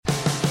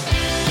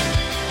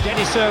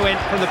Denis Irwin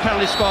from the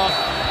penalty spot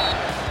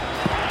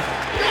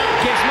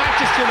gives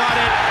Manchester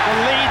United the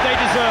lead they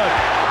deserve.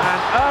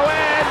 And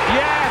Owen,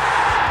 yes!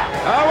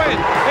 Owen,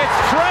 it's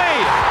 3!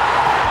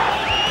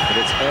 But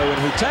it's Irwin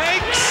who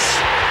takes!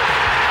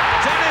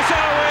 Denis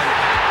Irwin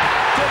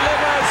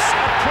delivers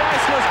a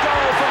priceless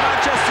goal for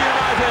Manchester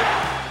United.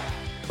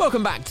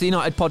 Welcome back to the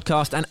United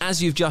Podcast, and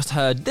as you've just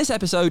heard, this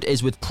episode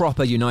is with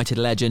proper United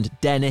legend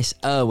Denis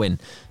Irwin.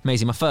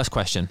 Maisie, my first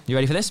question. You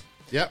ready for this?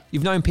 Yep.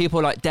 You've known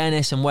people like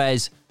Denis and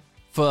Wes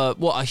for,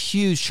 what, a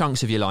huge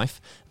chunks of your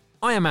life.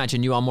 I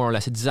imagine you are more or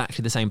less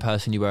exactly the same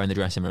person you were in the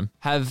dressing room.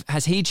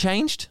 Has he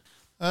changed?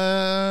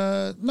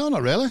 No,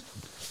 not really.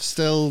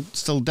 Still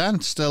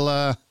Dan. Still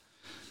a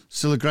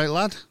great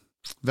lad.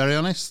 Very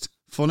honest.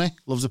 Funny.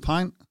 Loves a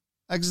pint.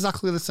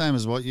 Exactly the same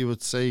as what you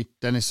would see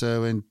Denis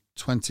Irwin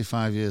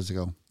 25 years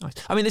ago. Nice.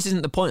 I mean, this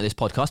isn't the point of this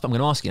podcast, but I'm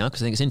going to ask you now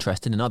because I think it's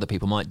interesting and other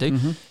people might do.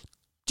 Mm-hmm.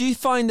 Do you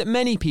find that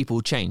many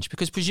people change?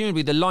 Because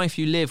presumably the life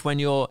you live when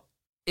you're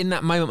in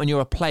that moment when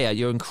you're a player,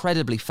 you're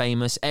incredibly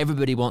famous,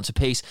 everybody wants a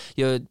piece,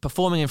 you're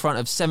performing in front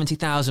of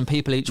 70,000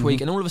 people each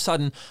week, and all of a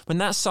sudden, when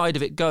that side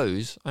of it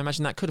goes, I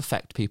imagine that could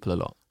affect people a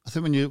lot. I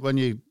think when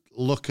you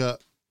look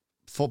at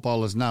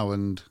footballers now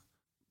and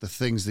the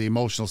things, the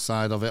emotional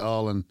side of it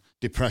all and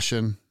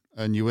depression,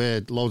 and you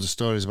hear loads of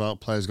stories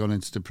about players going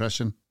into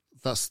depression,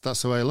 that's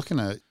the way of looking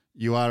at it.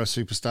 You are a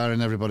superstar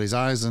in everybody's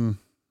eyes, and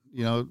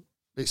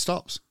it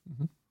stops.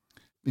 Mm-hmm.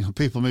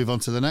 People move on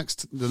to the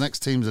next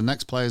teams, the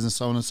next players, and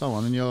so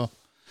on, and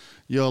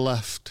you're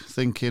left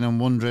thinking and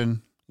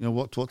wondering,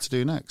 what to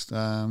do next.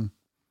 It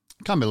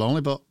can be lonely,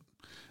 but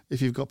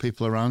if you've got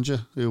people around you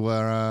who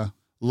are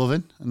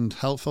loving and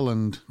helpful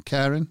and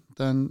caring,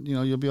 then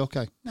you'll be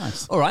okay.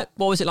 Nice. All right.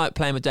 What was it like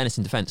playing with Denis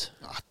in defence?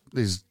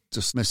 He's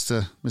just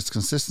Mr.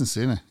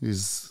 Consistency, isn't he?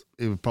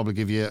 He would probably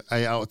give you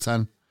 8 out of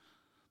 10.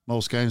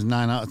 Most games,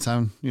 9 out of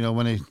 10,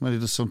 when he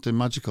does something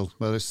magical,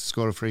 whether it's to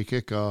score a free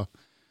kick or,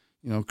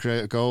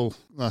 create a goal,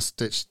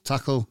 last-ditch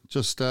tackle.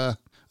 Just a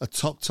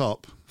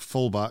top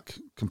fullback,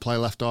 can play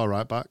left or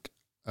right back,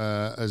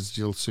 as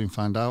you'll soon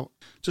find out.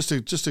 Just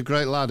a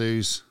great lad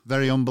who's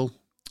very humble,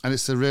 and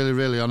it's a really,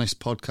 really honest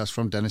podcast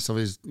from Denis of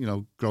his,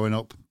 growing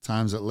up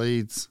times at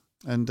Leeds,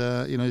 and,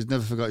 he's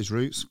never forgot his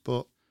roots,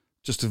 but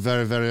just a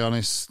very, very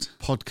honest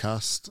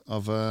podcast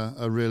of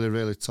a really,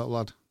 really top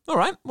lad. All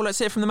right, well, let's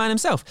hear from the man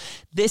himself.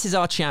 This is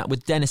our chat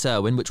with Denis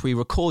Irwin, which we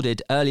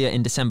recorded earlier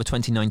in December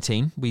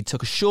 2019. We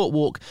took a short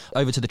walk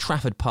over to the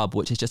Trafford pub,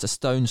 which is just a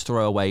stone's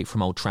throw away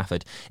from Old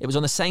Trafford. It was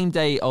on the same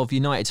day of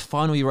United's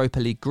final Europa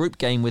League group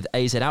game with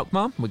AZ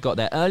Alkmaar. We got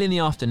there early in the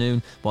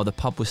afternoon while the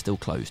pub was still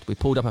closed. We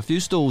pulled up a few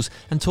stools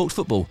and talked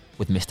football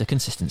with Mr.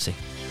 Consistency.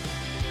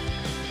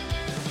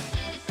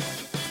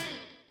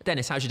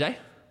 Denis, how's your day?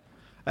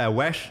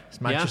 Wet.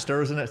 It's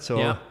Manchester, isn't it?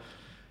 So,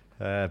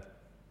 yeah.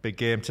 Big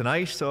game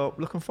tonight, so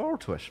looking forward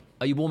to it.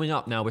 Are you warming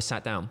up now? We're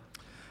sat down.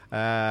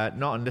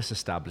 Not in this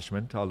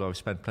establishment, although I've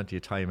spent plenty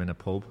of time in a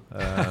pub.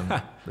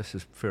 This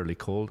is fairly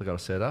cold, I got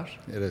to say that.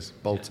 It is,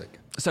 Baltic.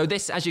 So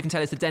this, as you can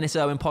tell, is the Denis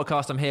Irwin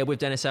podcast. I'm here with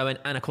Denis Irwin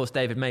and, of course,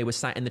 David May. We're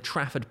sat in the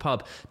Trafford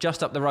pub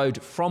just up the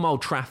road from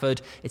Old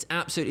Trafford. It's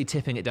absolutely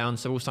tipping it down,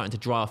 so we're all starting to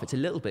dry off. It's a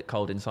little bit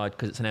cold inside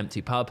because it's an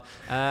empty pub.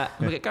 And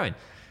we'll get going.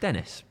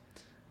 Denis,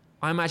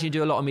 I imagine you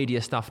do a lot of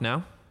media stuff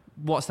now.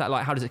 What's that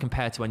like? How does it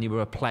compare to when you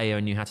were a player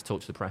and you had to talk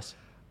to the press?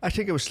 I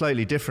think it was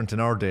slightly different in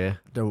our day.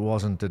 There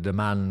wasn't the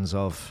demands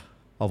of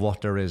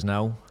what there is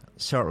now.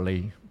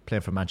 Certainly,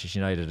 playing for Manchester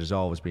United has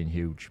always been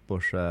huge.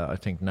 But I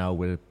think now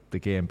with the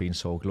game being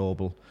so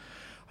global,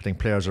 I think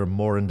players are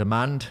more in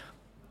demand.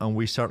 And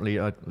we certainly,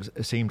 it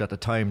seemed at the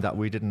time that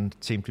we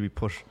didn't seem to be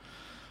put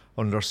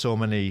under so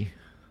many,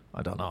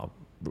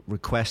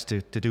 requests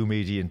to do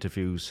media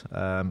interviews.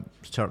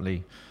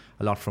 Certainly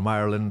a lot from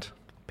Ireland,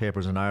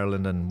 papers in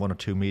Ireland and 1 or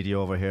 2 media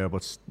over here, but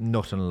it's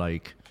nothing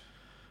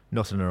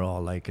at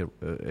all like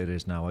it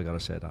is now, I gotta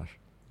say that.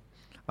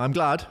 I'm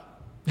glad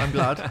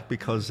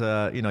because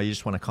you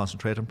just want to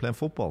concentrate on playing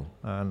football,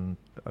 and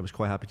I was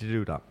quite happy to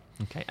do that.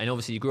 Okay, and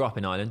obviously you grew up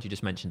in Ireland, you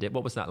just mentioned it.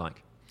 What was that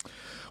like?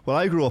 Well,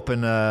 I grew up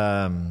in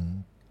a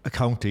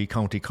County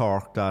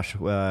Cork that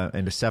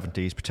in the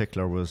 70s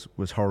particular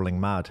was hurling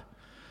mad.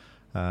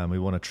 We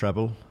won a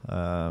treble.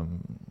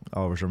 I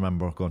always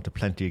remember going to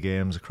plenty of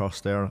games across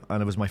there,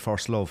 and it was my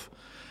first love.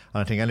 And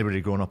I think anybody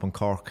growing up in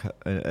Cork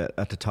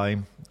at the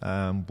time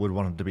would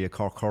want to be a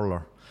Cork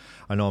hurler.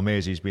 I know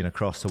Maisie's been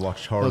across to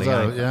watch hurling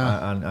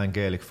and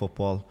Gaelic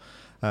football.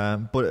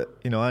 But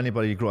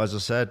anybody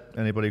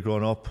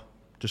growing up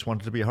just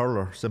wanted to be a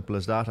hurler, simple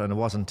as that. And it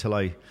wasn't until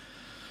I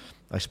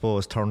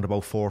suppose turned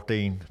about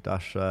 14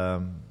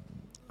 that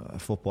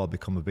football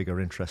become a bigger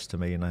interest to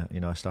me,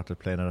 and I started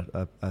playing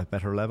at a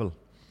better level.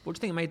 What do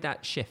you think made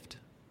that shift?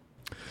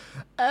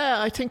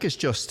 I think it's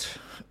just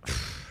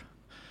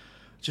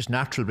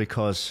natural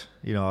because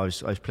I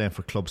was playing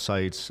for club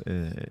sides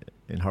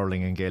in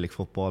hurling and Gaelic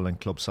football, and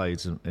club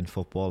sides in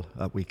football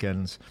at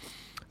weekends,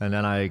 and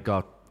then I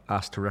got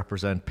asked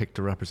to picked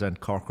to represent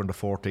Cork under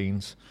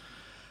 14s,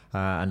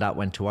 and that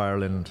went to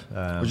Ireland.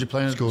 Was you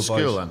playing at school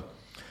then?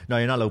 No,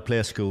 you're not allowed to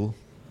play school.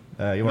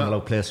 You weren't allowed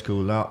to play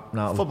school.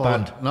 No, Football?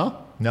 banned.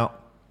 No? No,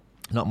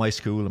 not my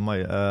school. My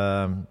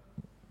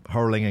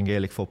hurling and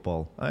Gaelic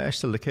football. It's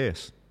still the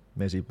case.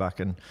 Maybe back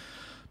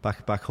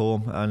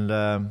home, and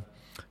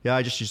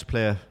I just used to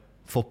play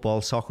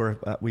football, soccer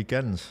at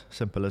weekends.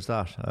 Simple as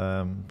that.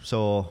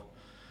 So,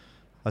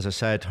 as I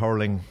said,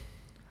 hurling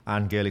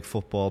and Gaelic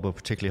football, but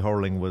particularly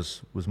hurling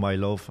was my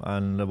love,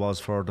 and it was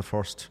for the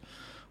first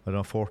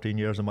 14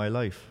 years of my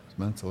life. It's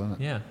mental, isn't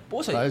it? Yeah. But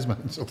also, That is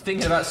mental.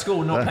 thinking about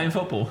school, not playing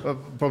football.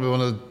 Probably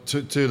one of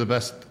the two of the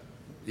best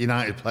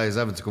United players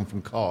ever to come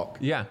from Cork.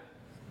 Yeah.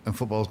 And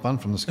football's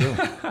banned from the school.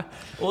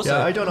 Also,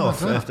 I don't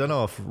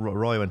know if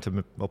Roy went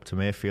up to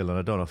Mayfield, and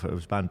I don't know if it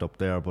was banned up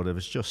there, but it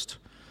was just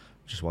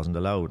wasn't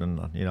allowed.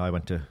 And I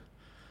went to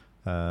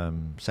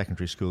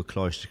secondary school,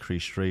 Cloister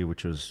Crease,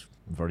 which was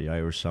very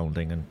Irish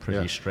sounding and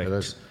pretty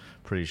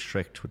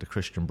strict with the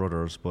Christian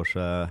brothers. But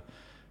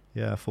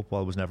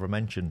football was never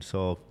mentioned.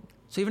 So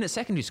even at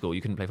secondary school, you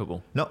couldn't play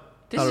football? No.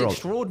 This is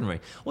extraordinary.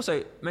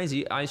 Also,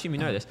 Maisie, I assume you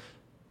know this.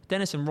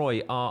 Dennis and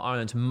Roy are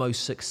Ireland's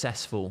most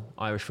successful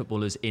Irish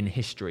footballers in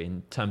history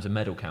in terms of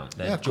medal count.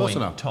 They're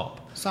joint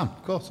top. Sam,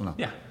 of course I know.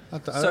 Yeah.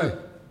 But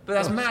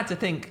that's mad to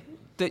think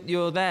that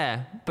you're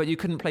there, but you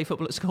couldn't play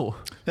football at school.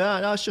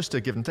 Yeah, no, it's just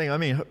a given thing. I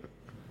mean,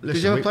 listen,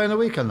 did you ever play on the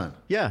weekend then?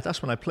 Yeah,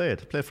 that's when I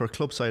played. Played for a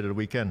club side at the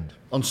weekend.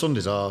 On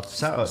Sundays or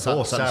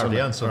Saturday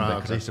and Sunday,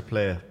 because I used to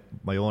play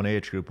my own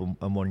age group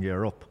and 1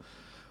 year up.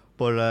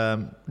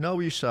 But no,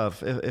 we used to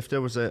have, if there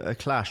was a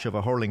clash of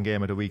a hurling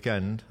game at the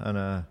weekend, and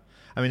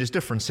I mean, there's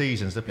different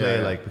seasons to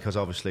play, because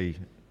obviously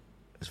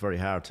it's very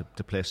hard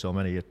to play so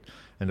many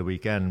in the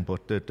weekend,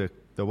 but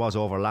there was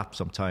overlap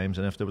sometimes,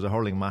 and if there was a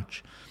hurling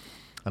match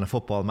and a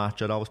football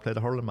match, I'd always play the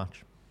hurling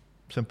match.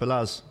 Simple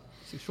as.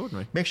 It's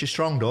extraordinary. Makes you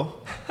strong,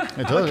 though.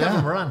 It does,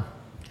 Kevin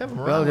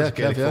Moran was a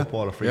Gaelic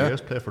footballer for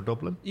years, played for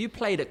Dublin. You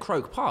played at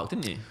Croke Park,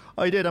 didn't you?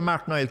 I did a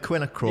Martin Isle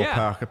Quinn at Croke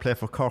Park. I played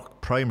for Cork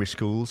primary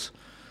schools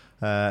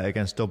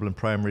against Dublin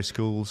primary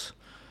schools.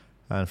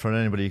 And for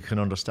anybody who can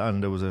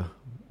understand, there was a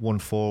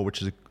 1-4,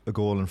 which is a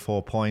goal and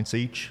 4 points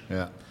each.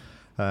 Yeah.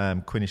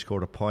 Quinny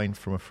scored a point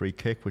from a free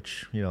kick,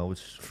 which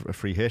was a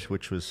free hit,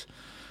 which was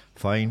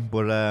fine.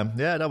 But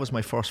that was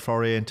my first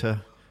foray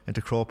into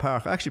Croke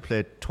Park. I actually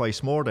played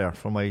twice more there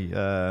for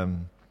my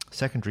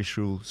secondary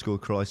school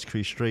Cross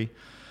Crease 3.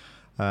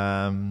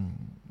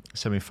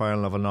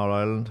 Semi-final of an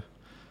All-Ireland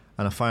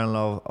and a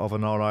final of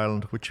an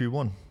All-Ireland, which we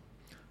won.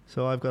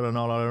 So I've got an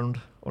All-Ireland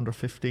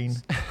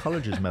under-15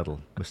 colleges medal,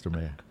 Mr.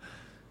 Mayor.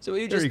 So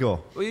there you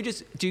go.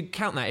 Do you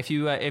count that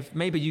if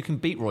maybe you can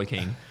beat Roy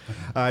Keane?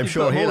 I'm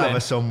sure he'll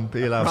have some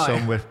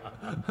with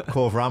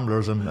Cove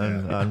Ramblers and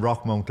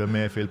Rockmount and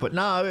Mayfield. But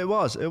no, it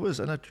was,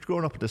 and I'd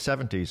grown up in the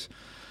 70s.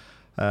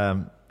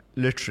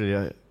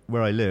 Literally,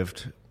 where I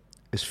lived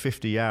is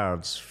 50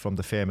 yards from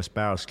the famous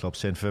Bars Club,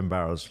 St. Finn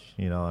Bars.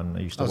 And I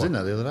used to. I was in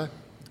there the other day.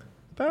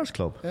 Bars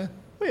Club. Yeah.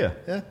 Were you?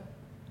 Yeah.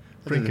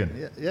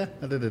 Drinking?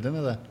 I did a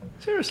dinner there.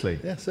 Seriously?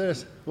 Yeah,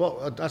 serious. Well,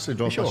 I actually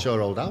drove past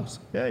your old house.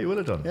 Yeah, you would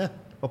have done. Yeah.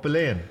 Up a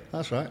lane.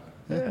 That's right.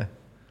 Yeah.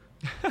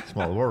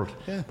 Small world.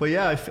 Yeah. But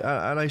yeah,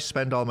 I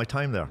spend all my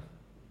time there.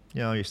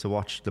 I used to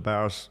watch the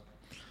Bars,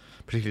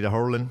 particularly the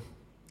hurling.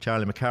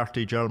 Charlie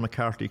McCarthy, Gerald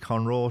McCarthy,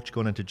 Con Roach,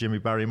 going into Jimmy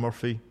Barry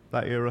Murphy.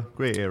 That era,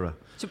 great era.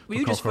 So were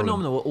you just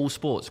phenomenal at all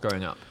sports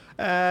growing up?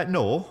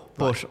 No,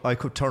 but I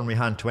could turn my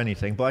hand to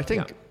anything. But I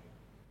think,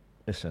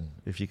 listen,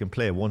 if you can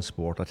play one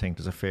sport, I think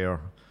there's a fair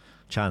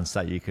chance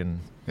that you can.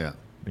 Yeah.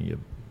 You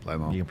play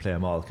them all. You can play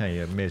them all, can't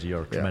you? Maybe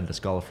you're a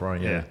tremendous golfer,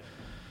 aren't you?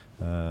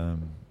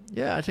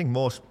 Yeah. I think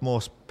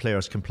most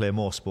players can play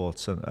most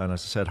sports, and as I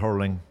said,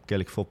 hurling,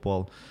 Gaelic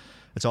football,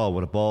 it's all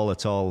with a ball.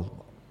 It's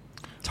all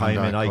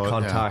timing, eye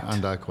contact,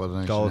 hand-eye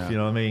coordination, golf. You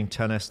know what I mean?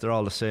 Tennis, they're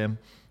all the same.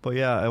 But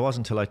yeah, it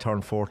wasn't until I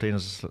turned 14,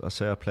 as I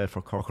say, I played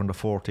for Cork under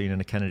 14 in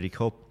the Kennedy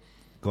Cup,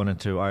 going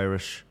into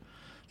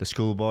the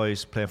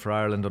schoolboys, playing for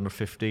Ireland under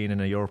 15 in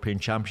the European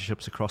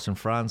Championships across in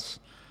France,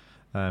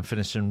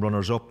 finishing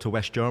runners up to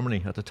West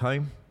Germany at the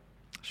time.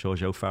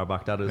 Shows you how far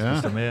back that is,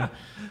 Mr. Mayor.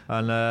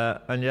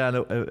 And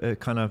it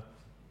kind of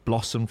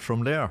blossomed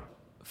from there.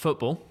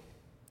 Football,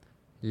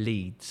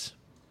 Leeds.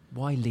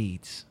 Why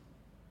Leeds?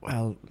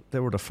 Well, they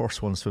were the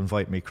first ones to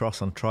invite me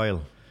across on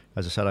trial.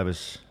 As I said, I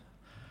was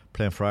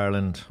playing for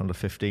Ireland under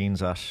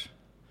 15s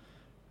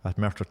at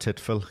Merthyr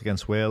Tydfil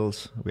against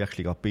Wales. We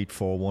actually got beat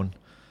 4-1.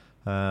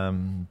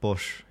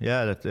 But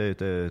yeah,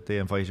 they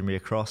invited me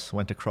across.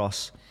 Went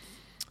across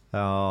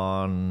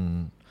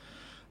on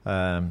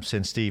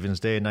St. Stephen's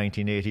Day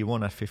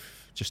 1981. I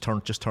just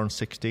turned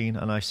 16,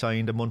 and I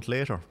signed a month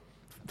later,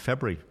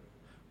 February.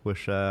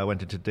 I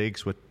went into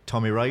digs with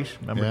Tommy Wright.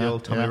 Remember the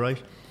old Tommy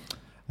Wright?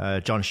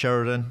 John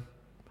Sheridan,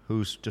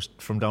 who's just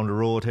from down the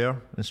road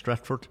here in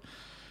Stretford.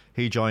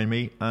 He joined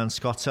me, and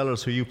Scott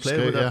Sellers, who you played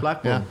with at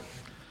Blackburn. Yeah.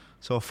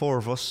 So 4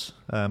 of us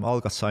all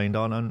got signed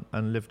on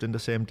and lived in the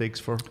same digs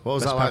for what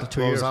was that part of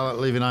 2 years. What was that like,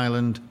 leaving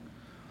Ireland,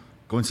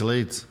 going to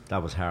Leeds?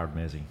 That was hard,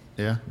 Maisie.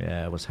 Yeah?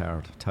 Yeah, it was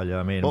hard, I tell you.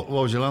 I mean, what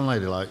was your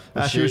landlady like?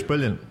 She was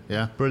brilliant.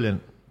 Yeah?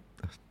 Brilliant.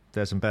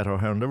 There's some better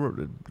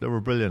her. They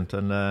were brilliant,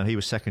 and he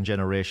was second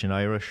generation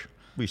Irish.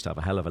 we used to have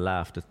a hell of a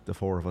laugh, the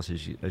four of us,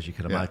 as you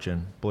can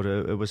imagine. But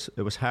it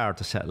was hard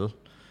to settle.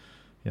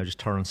 Just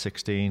turning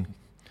 16,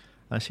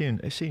 and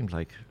it seemed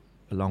like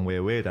a long way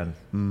away then.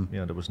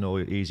 There was no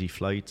easy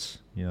flights.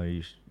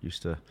 You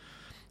used to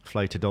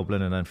fly to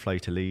Dublin and then fly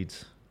to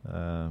Leeds,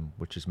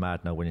 which is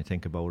mad now when you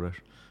think about it.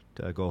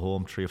 To go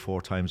home 3 or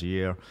 4 times a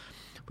year,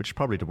 which is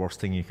probably the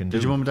worst thing you can do.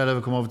 Did your mum and dad ever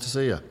come over to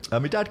see you? My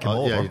dad came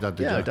over. Yeah, your dad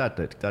did. Yeah, dad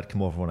did. Dad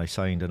came over when I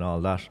signed and all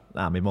that.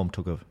 My mum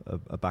took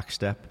a back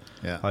step.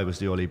 Yeah. I was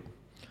the only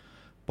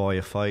boy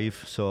of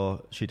 5,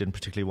 so she didn't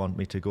particularly want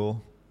me to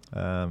go.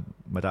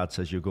 My dad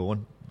says, "You're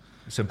going."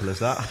 Simple as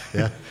that.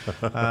 Yeah.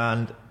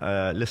 And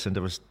listen,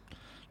 there was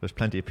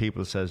plenty of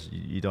people says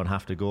you don't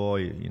have to go.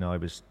 I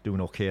was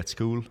doing okay at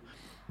school.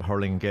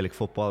 Hurling and Gaelic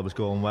football was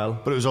going well.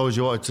 But it was always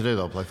you wanted to do,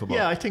 though, play football?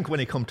 Yeah, I think when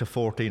you come to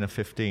 14 or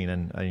 15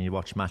 and you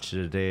watch Match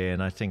of the Day,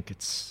 and I think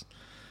it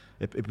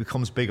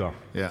becomes bigger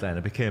then.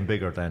 It became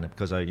bigger then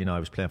because I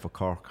was playing for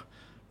Cork,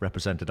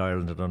 represented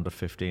Ireland at under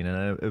 15,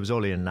 and it was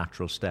only a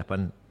natural step.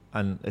 And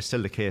it's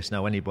still the case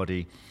now.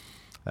 Anybody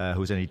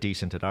who's any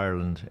decent in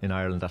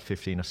Ireland at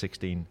 15 or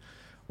 16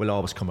 will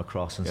always come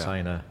across and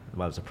sign it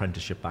was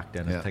apprenticeship back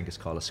then. I think it's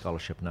called a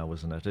scholarship now,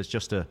 isn't it? It's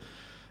just the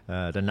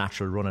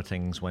natural run of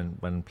things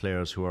when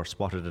players who are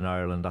spotted in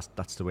Ireland,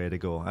 that's the way they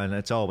go, and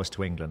it's always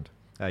to England.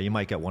 You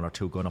might get 1 or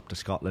 2 going up to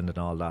Scotland and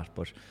all that,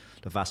 but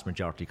the vast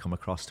majority come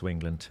across to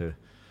England to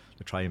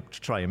try and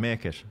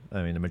make it.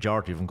 I mean, the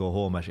majority of them go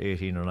home at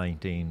 18 or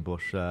 19,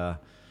 but I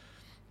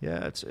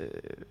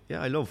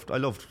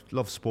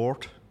loved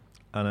sport,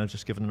 and I was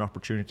just given an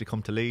opportunity to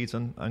come to Leeds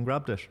and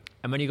grabbed it.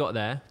 And when you got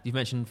there, you've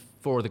mentioned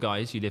 4 of the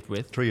guys you lived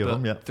with. 3 of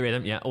them, yeah. 3 of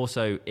them, yeah.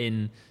 Also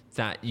in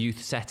that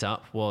youth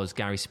setup was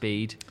Gary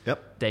Speed,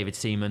 David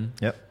Seaman.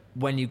 Yep.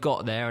 When you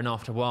got there and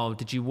after a while,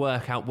 did you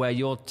work out where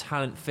your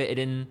talent fitted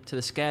into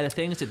the scale of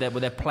things?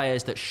 Were there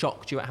players that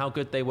shocked you at how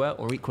good they were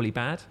or equally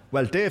bad?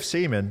 Well, Dave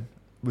Seaman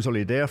was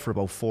only there for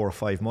about 4 or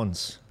 5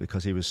 months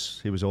because he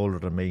was older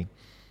than me.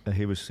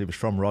 He was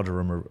from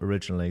Rotherham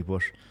originally,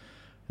 but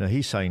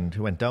he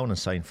went down and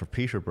signed for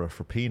Peterborough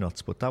for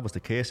peanuts, but that was the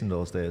case in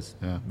those days,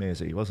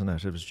 Maisie, wasn't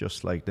it? It was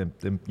just like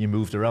you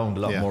moved around a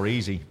lot more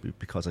easy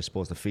because I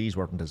suppose the fees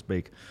weren't as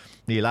big.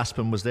 Neil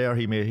Aspin was there.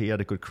 He had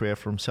a good career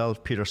for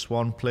himself. Peter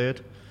Swan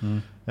played.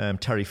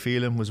 Terry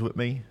Phelan was with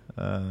me,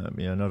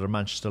 another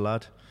Manchester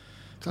lad.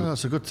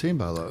 That's a good team,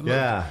 by the way.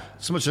 Yeah.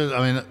 So much,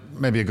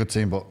 maybe a good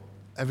team, but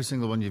every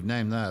single one you've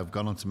named there have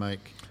gone on to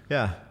make...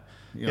 Yeah.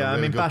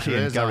 Really Batty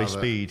and Gary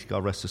Speed,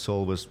 God rest his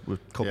soul, was a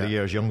couple of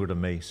years younger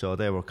than me, so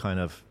they were kind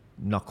of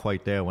not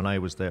quite there when I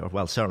was there.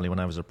 Well, certainly when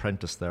I was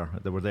apprentice there.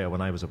 They were there when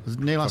I was... Was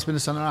Neil Aspin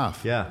the centre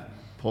half? Yeah.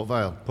 Port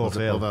Vale,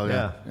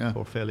 yeah.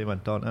 Port Vale he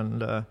went on.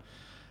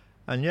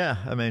 And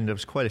there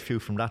was quite a few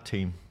from that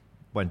team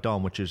went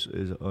on, which is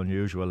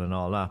unusual and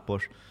all that.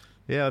 But,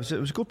 yeah, it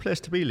was a good place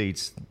to be,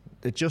 Leeds.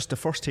 The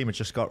first team had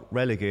just got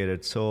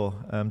relegated, so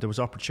there was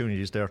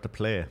opportunities there to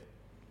play.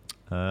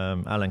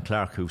 Alan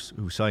Clark,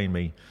 who signed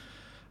me,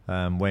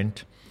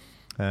 went.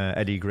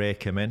 Eddie Gray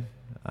came in,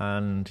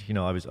 and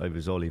I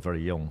was only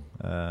very young,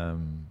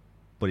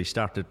 but he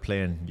started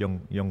playing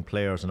young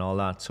players and all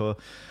that. So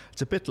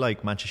it's a bit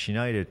like Manchester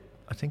United.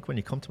 I think when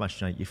you come to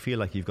Manchester United, you feel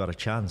like you've got a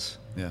chance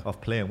of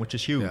playing, which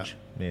is huge,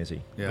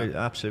 Maisie. Yeah.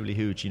 Absolutely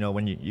huge.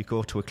 When you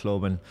go to a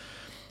club and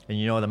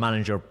the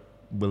manager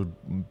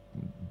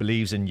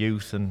believes in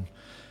youth, and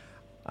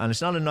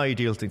it's not an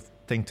ideal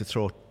thing to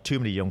throw too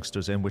many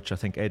youngsters in, which I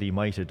think Eddie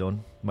might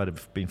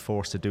have been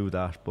forced to do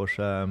that, but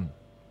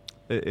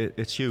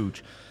it's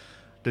huge.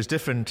 There's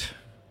different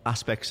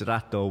aspects of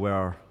that though,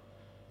 where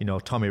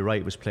Tommy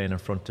Wright was playing in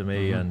front of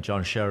me, and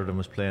John Sheridan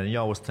was playing, and you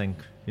always think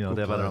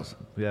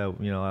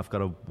I've got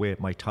to wait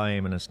my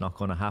time and it's not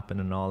going to happen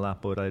and all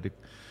that, but I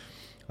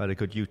had a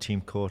good youth team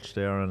coach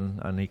there,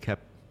 and he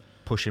kept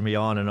pushing me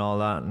on and all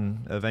that,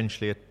 and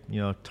eventually at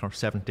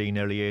 17,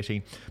 early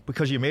 18,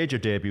 because you made your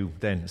debut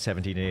then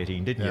 17,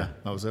 18, didn't you?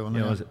 That was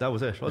it. That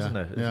was it, wasn't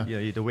it? Yeah.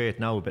 You had to wait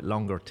now a bit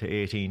longer to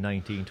 18,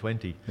 19,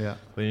 20. Yeah.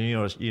 But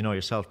you know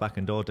yourself back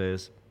in those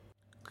days.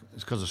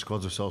 It's because the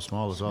squads are so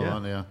small as well,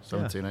 aren't they?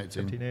 17, 18.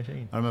 17,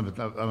 18. I remember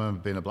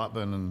being at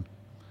Blackburn, and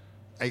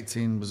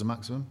 18 was the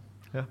maximum.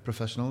 Yeah.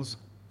 Professionals.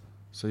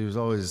 So he was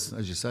always,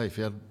 as you say, if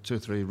you had 2 or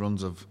 3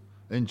 runs of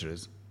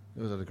injuries,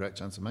 you always had a great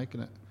chance of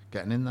making it,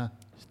 getting in there.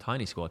 It's a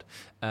tiny squad.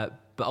 But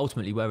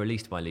ultimately, we're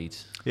released by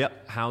Leeds.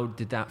 Yep. How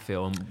did that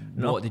feel, and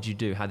what did you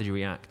do? How did you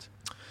react?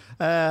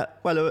 I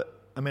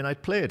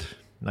played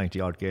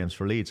 90-odd games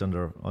for Leeds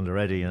under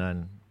Eddie,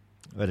 and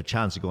I had a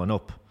chance of going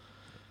up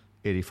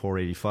 84,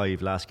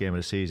 85 last game of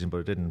the season, but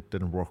it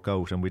didn't work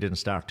out, and we didn't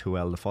start too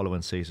well the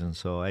following season,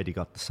 so Eddie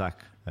got the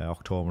sack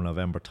October,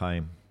 November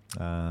time.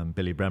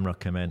 Billy Bremner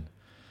came in,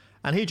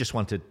 and he just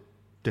wanted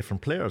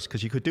different players,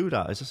 because you could do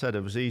that. As I said,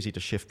 it was easy to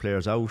shift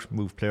players out,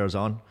 move players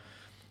on,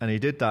 and he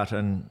did that.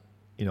 And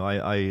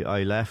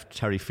I left.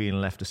 Terry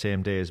Phelan left the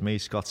same day as me.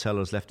 Scott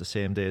Sellers left the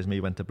same day as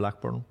me, went to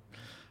Blackburn,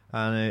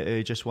 and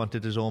he just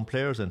wanted his own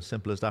players, and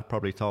simple as that.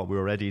 Probably thought we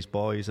were Eddie's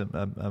boys,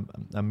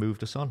 and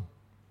moved us on.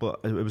 But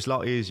it was a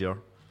lot easier,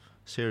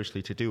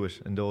 seriously, to do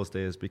it in those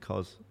days,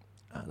 because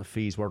the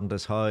fees weren't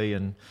as high,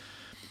 and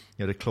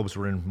the clubs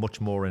were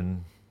much more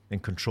in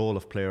control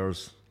of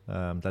players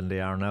than they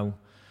are now,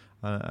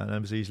 and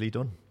it was easily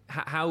done.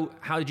 How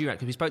did you react?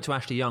 Because we spoke to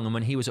Ashley Young, and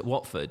when he was at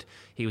Watford,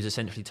 he was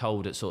essentially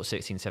told at sort of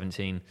 16,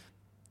 17,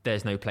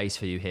 there's no place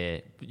for you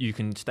here. You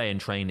can stay and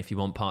train if you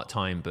want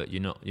part-time, but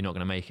you're not going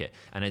to make it.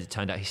 And as it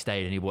turned out, he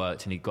stayed and he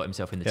worked and he got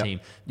himself in the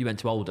team. You went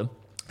to Oldham.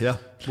 Yeah.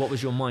 What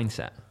was your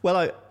mindset?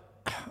 Well,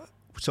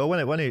 so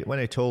when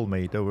he told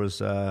me, there was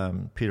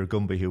Peter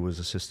Gumby, who was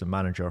assistant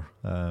manager,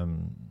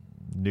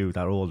 knew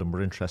that Oldham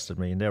were interested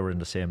in me, and they were in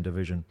the same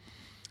division.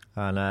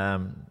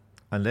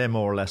 And they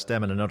more or less,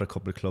 them and another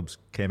couple of clubs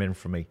came in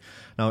for me.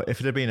 Now, if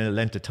it had been a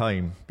length of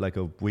time, like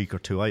a week or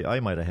two, I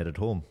might have headed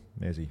home,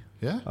 Maisie.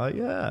 Yeah?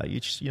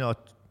 Well,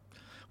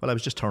 I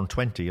was just turned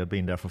 20. I'd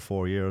been there for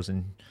 4 years,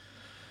 and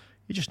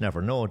you just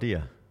never know, do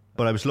you?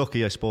 But I was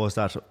lucky, I suppose,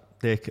 that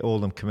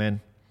Oldham come in.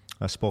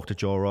 I spoke to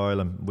Joe Royal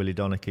and Willie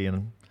Donachie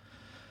and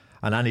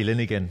Andy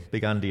Linnigan.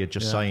 Big Andy had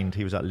just signed.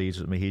 He was at Leeds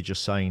with me. He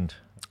just signed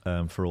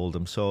for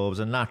Oldham, so it was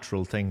a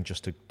natural thing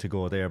just to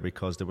go there,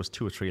 because there was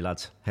 2 or 3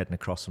 lads heading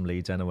across from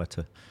Leeds anyway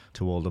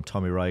to Oldham.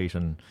 Tommy Wright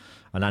and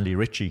Andy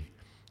Ritchie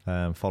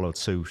followed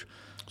suit.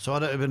 So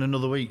had it been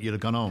another week, you'd have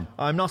gone home?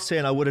 I'm not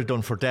saying I would have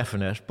done for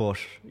definite, but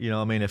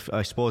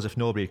I suppose if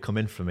nobody had come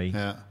in for me,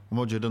 and what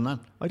would you have done then?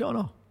 I don't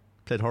know.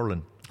 Played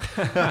hurling.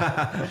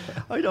 I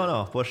don't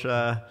know,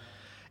 but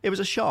it was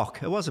a shock.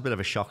 It was a bit of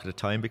a shock at the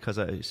time, because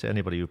I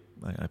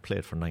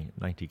played for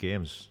 90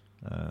 games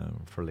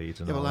for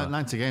Leeds. And well,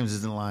 90 games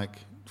isn't like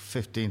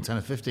 10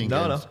 or 15 games.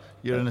 No.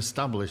 You're an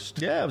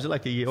established. Yeah, it was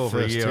like over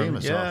a year. Team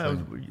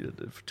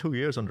for 2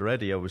 years under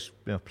Eddie, I was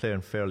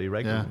playing fairly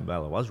regular. Yeah.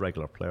 Well, I was a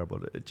regular player,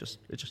 but it just.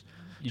 You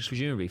just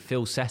presumably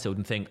feel settled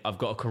and think, I've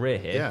got a career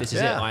here. Yeah. This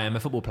is it. I am a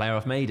football player.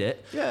 I've made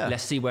it. Yeah.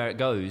 Let's see where it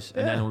goes.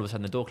 And then all of a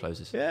sudden the door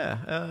closes. Yeah,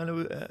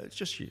 and it's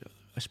just,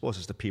 I suppose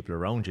it's the people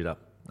around you that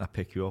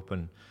pick you up.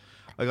 And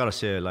I got to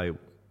say,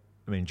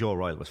 Joe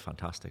Royal was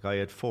fantastic. I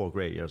had 4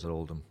 great years at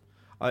Oldham.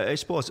 I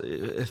suppose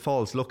it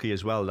falls lucky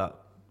as well that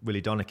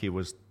Willie Donachie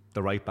was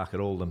the right back at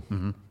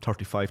Oldham,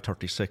 35,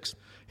 36.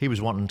 He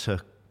was wanting to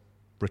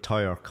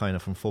retire kind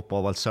of from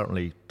football, well,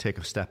 certainly take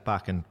a step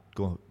back and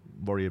go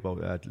worry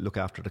about, look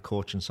after the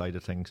coaching side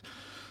of things.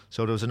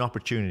 So there was an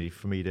opportunity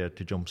for me there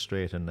to jump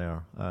straight in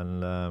there.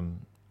 And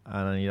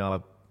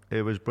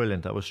it was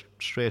brilliant. I was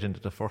straight into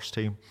the first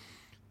team.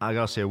 I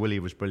got to say, Willie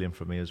was brilliant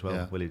for me as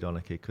well, Willie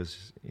Donachie,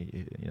 because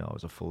I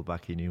was a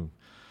full-back. He knew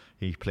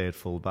he played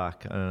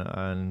full-back.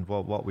 And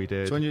what we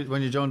did... So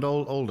when you joined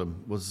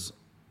Oldham, was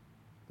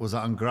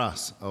that on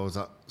grass, or was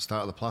that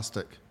start of the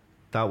plastic?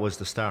 That was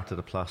the start of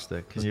the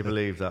plastic. Can you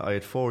believe that? I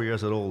had 4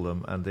 years at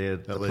Oldham, and they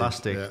had the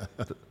plastic.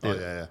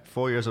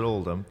 4 years at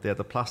Oldham, they had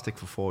the plastic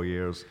for 4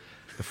 years.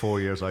 The 4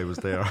 years I was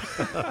there.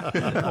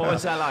 What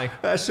was that like?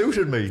 It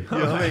suited me. You know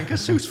what I mean? Because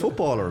it suits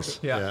footballers.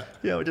 Yeah.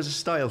 There's a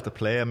style to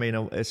play. I mean,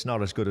 it's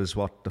not as good as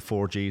what the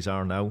 4Gs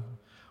are now.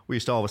 We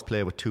used to always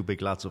play with 2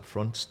 big lads up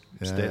front,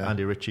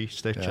 Andy Ritchie,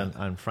 Stitch,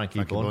 and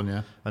Frankie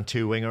Bunn, and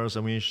 2 wingers,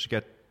 and we used to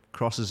get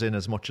crosses in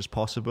as much as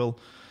possible.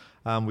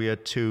 We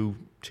had two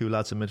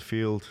lads in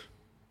midfield,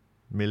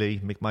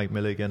 Mike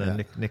Milligan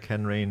and Nick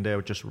Henry, and they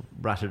were just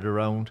ratted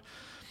around.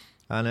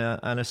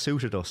 And it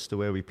suited us the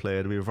way we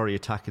played. We were very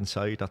attacking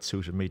side. That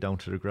suited me down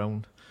to the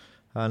ground.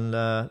 And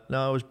it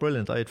was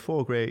brilliant. I had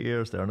 4 great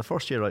years there. And the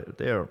first year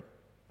there,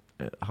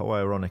 how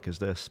ironic is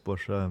this, but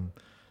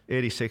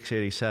 86,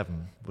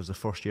 87 was the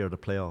first year of the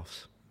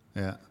playoffs.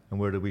 Yeah. And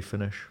where did we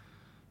finish?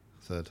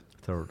 Third.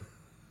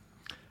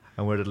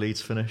 And where did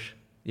Leeds finish?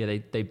 Yeah,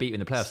 they beat you in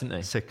the playoffs, didn't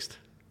they? 6th.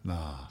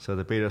 No. So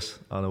they beat us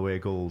on away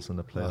goals in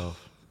the playoff.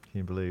 Can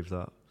you believe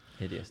that?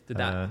 Hideous.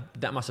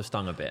 That must have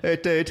stung a bit.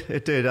 It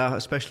did,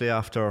 especially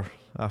after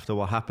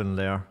what happened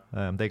there.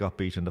 They got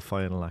beat in the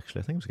final,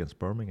 actually. I think it was against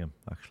Birmingham,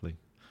 actually.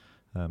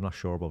 I'm not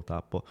sure about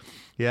that, but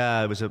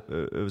yeah, it was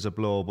a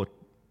blow. But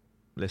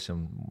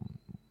listen,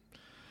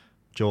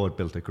 Joe had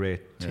built a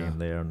great team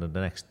there, and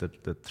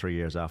the 3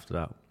 years after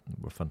that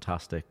were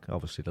fantastic.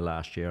 Obviously, the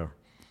last year,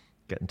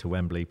 getting to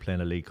Wembley,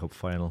 playing a League Cup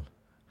final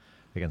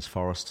against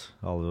Forest,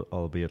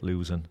 albeit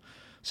losing.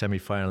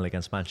 Semi-final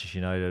against Manchester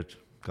United,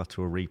 got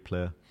to a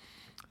replay.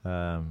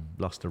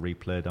 Lost a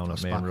replay down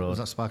at Main Road. Was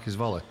that Sparky's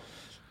volley?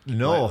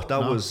 No, that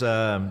was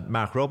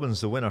Mark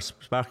Robbins, the winner.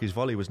 Sparky's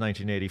volley was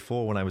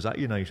 1984 when I was at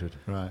United.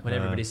 Right. When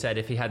everybody said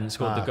if he hadn't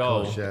scored the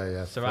goal, Sir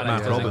Alex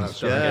Mark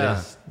Robbins.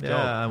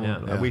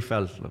 And we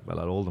felt, well,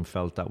 at Oldham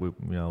felt that we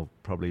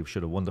probably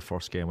should have won the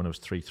first game when it was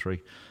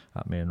 3-3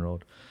 at Main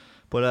Road.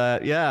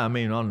 But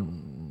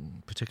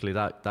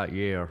particularly that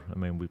year, I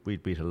mean,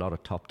 we'd beat a lot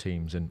of top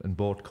teams in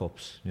both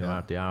cups.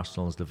 The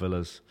Arsenals, the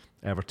Villas,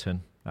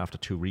 Everton, after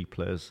 2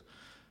 replays,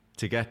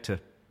 to get to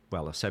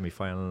a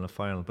semi-final and a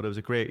final. But it was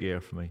a great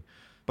year for me.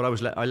 But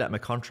I let my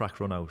contract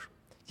run out.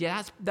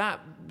 Yeah, that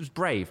was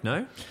brave,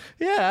 no?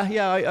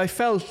 Yeah. I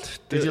felt.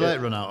 Did you let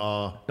it run out?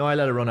 Or? No, I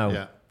let it run out.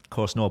 Yeah. Of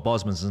course, no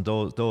Bosmans in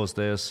those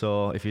days.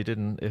 So if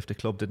the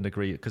club didn't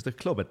agree, because the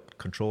club had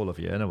control of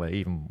you anyway,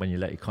 even when you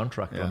let your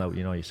contract run out,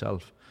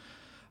 yourself.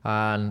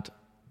 And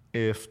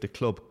if the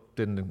club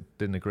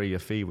didn't agree a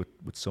fee with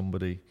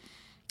somebody.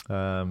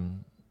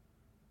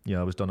 You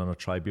know, it was done on a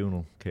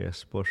tribunal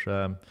case. But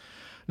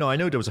no, I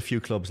knew there was a few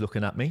clubs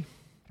looking at me.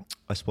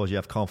 I suppose you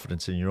have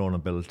confidence in your own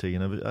ability,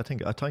 and I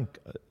think I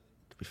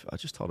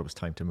just thought it was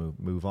time to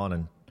move on.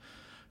 And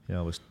you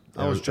know,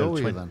 How was Joe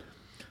with you then?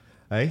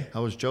 Eh?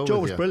 How was Joe? Joe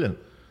with was you? brilliant.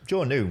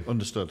 Joe knew.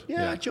 Understood.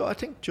 Yeah, Joe. I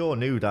think Joe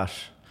knew that.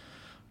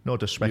 No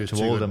disrespect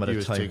to all them at the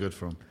time. He was too good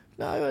for him.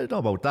 No, I don't know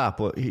about that,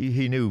 but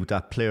he knew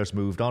that players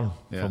moved on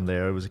from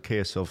there. It was a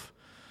case of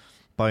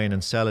buying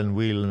and selling,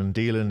 wheeling and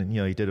dealing. And,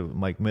 you know, he did it with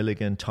Mike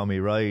Milligan, Tommy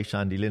Wright,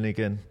 Andy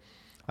Linnigan,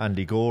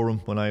 Andy Gorham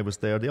when I was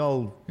there. They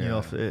all, you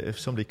know, if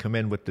somebody come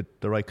in with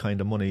the right kind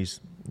of monies,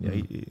 you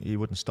know, he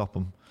wouldn't stop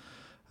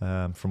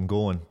them from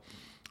going.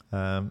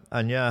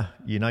 And yeah,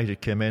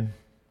 United came in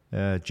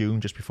June,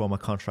 just before my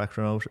contract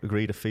ran out,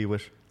 agreed a fee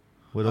with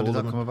How all did of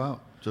that them. come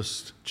about?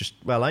 Just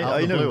well, out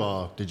I of the knew. blue,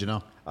 or did you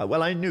know?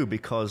 Well, I knew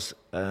because,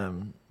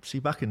 see,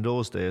 back in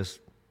those days,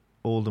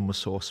 Oldham was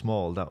so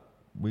small that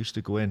we used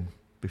to go in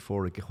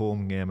before a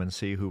home game and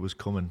see who was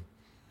coming,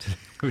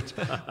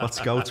 what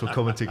scouts were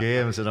coming to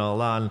games and all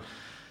that.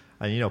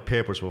 And you know,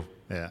 papers were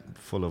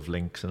full of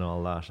links and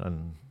all that.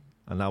 And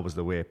that was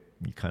the way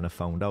you kind of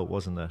found out,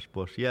 wasn't it?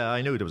 But yeah,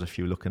 I knew there was a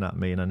few looking at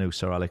me, and I knew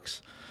Sir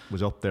Alex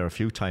was up there a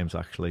few times,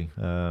 actually.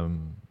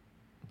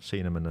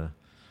 Seen him in the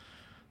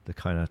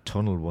kind of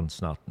tunnel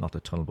once, not the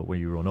tunnel, but when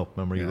you run up.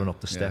 Remember, you run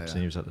up the steps and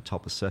he was at the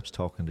top of the steps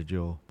talking to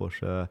Joe. But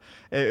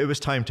it was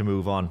time to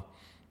move on.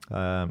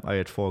 I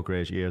had 4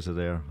 great years of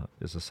there,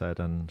 as I said,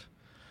 and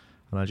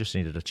I just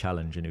needed a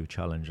challenge, a new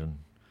challenge, and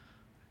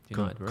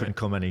couldn't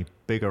come any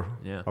bigger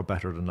or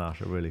better than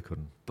that. It really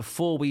couldn't.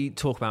 Before we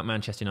talk about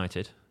Manchester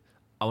United,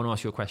 I want to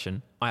ask you a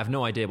question. I have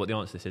no idea what the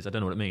answer to this is. I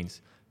don't know what it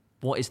means.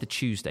 What is the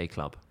Tuesday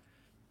Club?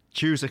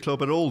 Tuesday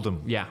Club at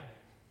Oldham? Yeah.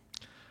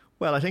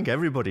 Well, I think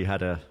everybody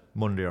had a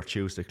Monday or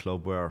Tuesday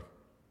club where...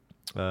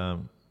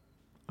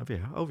 have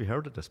you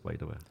heard of this, by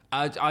the way?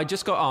 I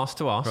just got asked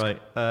to ask. Right.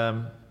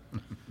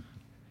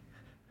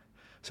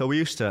 So we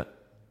used to,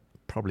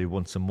 probably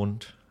once a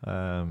month,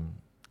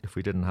 if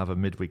we didn't have a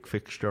midweek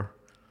fixture,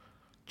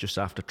 just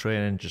after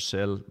training, just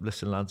say,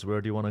 listen, lads,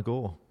 where do you want to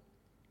go?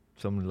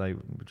 Something like,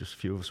 just a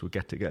few of us would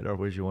get together,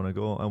 where do you want to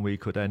go? And we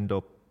could end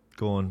up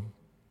going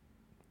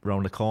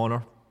round the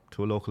corner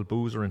to a local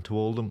boozer into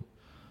Oldham,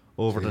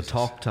 over the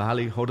top to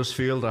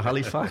Huddersfield or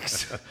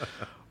Halifax,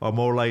 or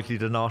more likely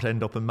than not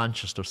end up in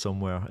Manchester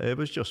somewhere. It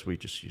was just, we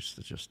just used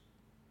to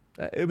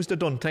it was the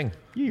done thing.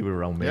 You were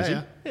around, Maisie.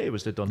 Yeah. It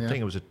was the done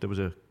thing. There was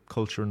a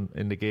culture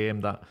in the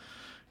game that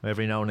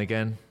every now and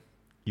again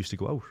used to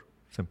go out.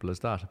 Simple as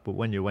that. But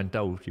when you went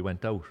out, you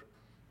went out.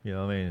 You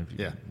know what I mean?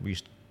 Yeah. We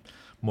used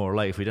more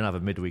like, if we didn't have a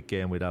midweek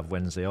game, we'd have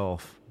Wednesday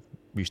off.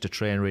 We used to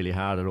train really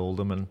hard at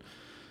Oldham,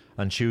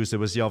 and Tuesday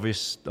was the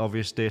obvious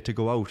day to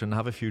go out and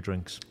have a few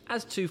drinks.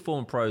 As two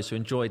former pros who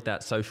enjoyed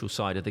that social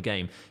side of the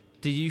game,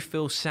 do you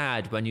feel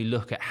sad when you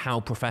look at how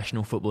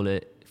professional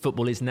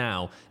football is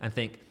now and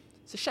think,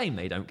 it's a shame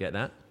they don't get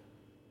that?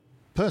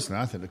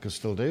 Personally, I think they could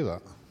still do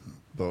that.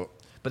 But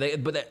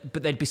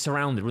they'd be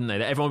surrounded, wouldn't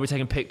they? Everyone would be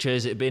taking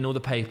pictures. It'd be in all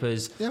the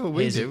papers. Yeah, well,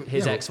 we his do.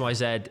 His Yeah,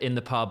 XYZ in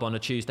the pub on a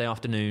Tuesday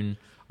afternoon.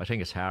 I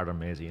think it's harder,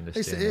 Maisie, in this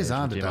day It and is age,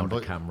 harder, with the Dan, amount of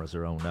but cameras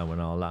around now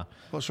and all that.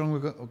 what's wrong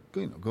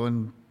with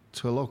going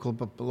to a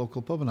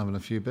local pub and having a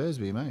few beers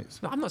with your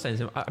mates? No, I'm not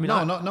saying. I mean,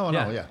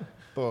 No.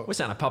 But we're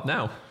sat in a pub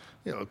now.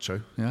 yeah,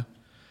 true. Yeah.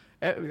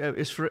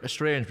 It's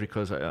strange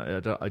because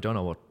I don't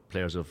know what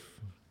players of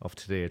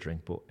today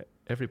drink, but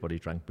everybody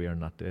drank beer on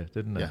that day,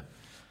 didn't they? Yeah.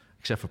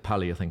 Except for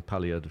Pally. I think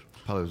Pally had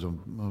Probably was on,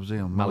 what was he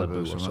on?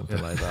 Malibu or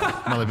something like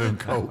that. Malibu and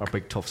Coke. Or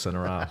Big Tough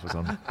Centre Half was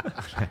on.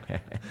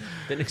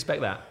 Didn't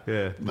expect that.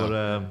 Yeah,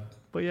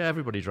 but yeah,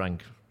 everybody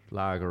drank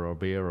lager or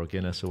beer or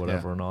Guinness or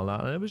whatever and all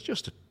that, and it was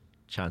just a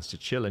chance to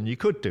chill, and you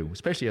could do,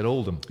 especially at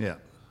Oldham. Yeah.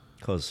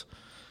 Because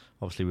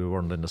obviously we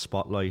weren't in the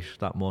spotlight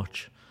that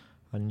much,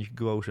 and you could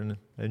go out and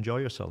enjoy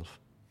yourself.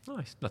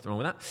 Nice, nothing wrong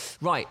with that.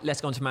 Right, let's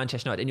go on to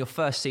Manchester United. In your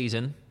first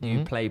season,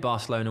 you play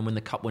Barcelona and win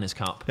the Cup Winners'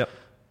 Cup. Yep.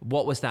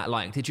 What was that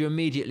like? Did you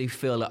immediately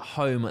feel at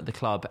home at the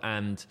club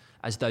and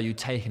as though you'd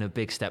taken a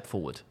big step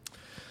forward?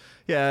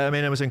 Yeah, I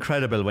mean, it was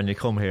incredible when you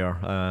come here.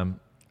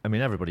 I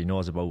mean, everybody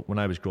knows about when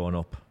I was growing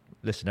up.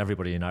 Listen,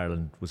 everybody in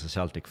Ireland was a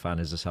Celtic fan,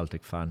 is a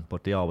Celtic fan,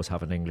 but they always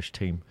have an English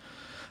team.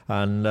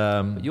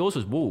 And yours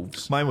was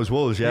Wolves. Mine was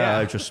Wolves, yeah.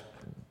 I just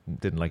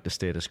didn't like the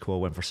status quo,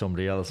 went for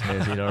somebody else,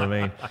 you know what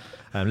I mean?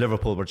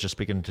 Liverpool were just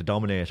beginning to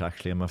dominate,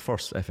 actually. And my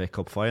first FA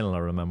Cup final, I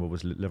remember,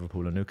 was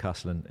Liverpool and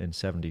Newcastle in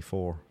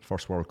 74.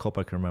 First World Cup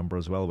I can remember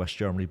as well, West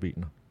Germany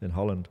beaten in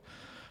Holland.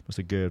 Must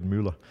have Gerd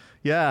Müller.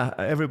 Yeah,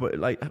 everybody,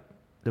 like,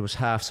 there was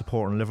half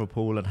supporting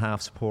Liverpool and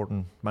half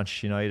supporting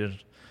Manchester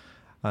United.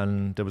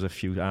 And there was a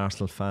few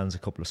Arsenal fans, a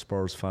couple of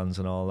Spurs fans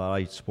and all that.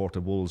 I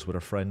supported Wolves with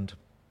a friend.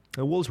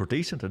 The Wolves were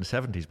decent in the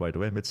 70s, by the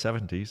way,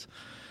 mid-70s.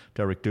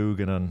 Derek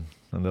Dougan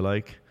and the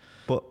like.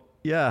 But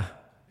yeah,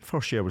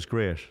 first year was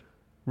great.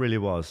 Really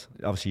was.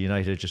 Obviously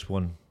United just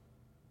won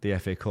the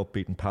FA Cup,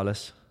 beating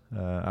Palace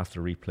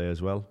after replay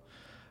as well.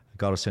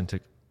 Got us into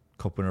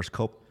Cup Winners'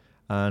 Cup.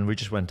 And we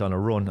just went on a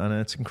run, and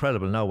it's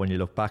incredible now when you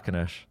look back on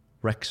it.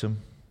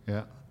 Wrexham,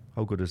 Yeah.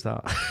 how good is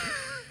that?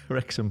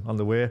 Wrexham on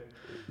the way.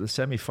 The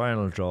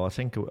semi-final draw, I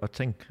think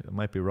I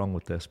might be wrong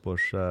with this, but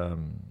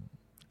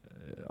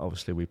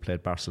obviously we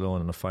played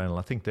Barcelona in the final.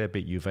 I think they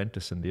beat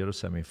Juventus in the other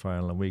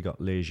semi-final, and we got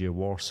Legia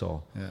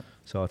Warsaw. Yeah.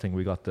 So I think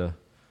we got the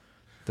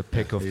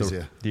pick of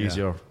easier. the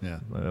easier. Yeah.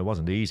 It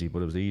wasn't easy,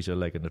 but it was the easier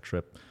leg in the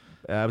trip.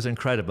 It was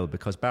incredible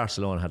because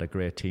Barcelona had a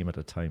great team at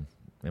the time.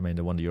 I mean,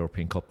 they won the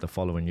European Cup the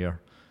following year.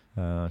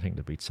 I think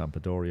they beat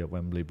Sampdoria at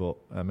Wembley, but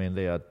I mean,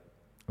 we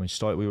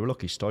were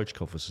lucky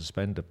Stoichkov was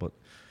suspended, but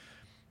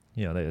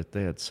you know,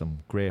 they had some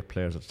great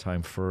players at the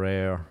time.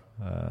 Ferrer,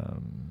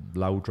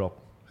 Laudrup,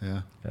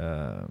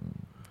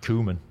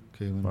 Koeman,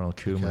 Ronald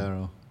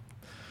Koeman,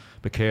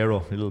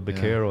 Beccaro, little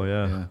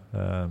Beccaro,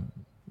 yeah.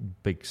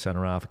 Big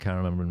centre half. I can't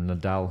remember.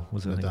 Nadal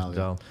was it? Nadal.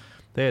 Yeah.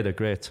 They had a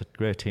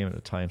great team at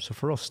the time. So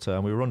for us,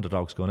 and we were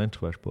underdogs going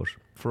into it, but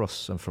for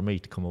us and for me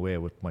to come away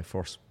with my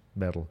first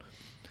medal,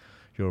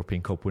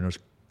 European Cup Winners'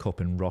 Cup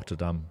in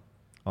Rotterdam,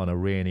 on a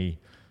rainy,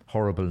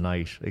 horrible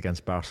night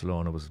against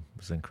Barcelona was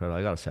incredible.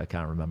 I got to say, I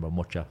can't remember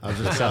much of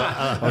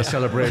our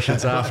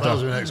celebrations after. That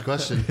was my next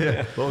question.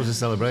 Yeah. What was the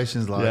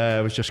celebrations like? Yeah,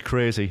 it was just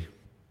crazy,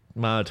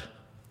 mad.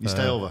 You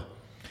stay over?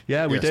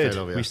 Yeah, we did.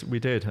 Over, yeah. We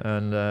did,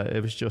 and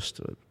it was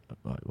just.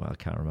 Well, I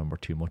can't remember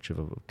too much of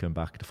it. Came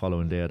back the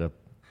following day at a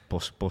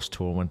bus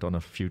tour, went on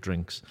a few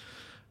drinks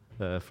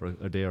for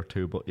a day or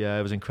two. But yeah,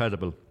 it was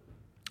incredible.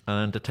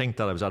 And to think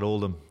that I was at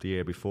Oldham the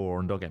year before,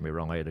 and don't get me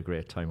wrong, I had a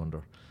great time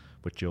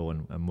with Joe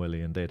and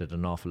Willie, and they did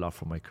an awful lot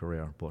for my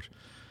career. But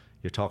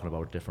you're talking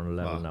about a different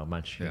level now,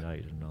 Manchester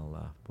United and all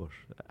that. But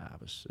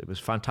it was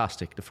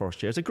fantastic the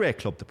first year. It's a great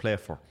club to play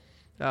for,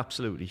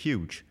 absolutely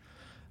huge.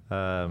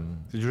 Did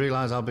you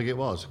realise how big it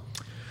was?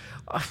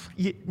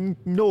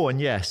 No and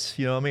yes.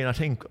 You know what I mean?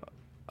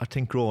 I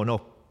think growing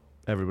up,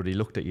 everybody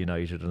looked at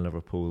United and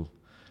Liverpool,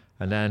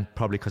 and then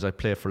probably because I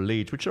played for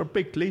Leeds, which are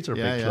big. Leeds are a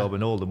big club,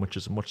 and Oldham, which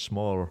is much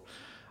smaller.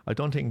 I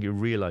don't think you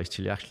realise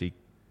till you actually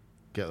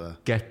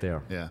get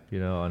there. Yeah, you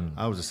know. And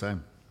I was the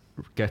same.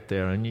 Get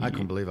there, and I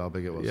couldn't believe how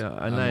big it was. Yeah,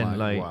 and then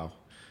wow.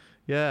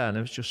 Yeah, and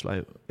it was just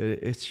like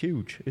it's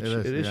huge. It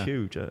is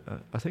huge.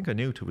 I think I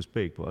knew it was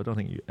big, but I don't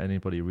think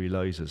anybody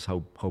realises how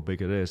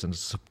big it is. And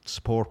the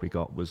support we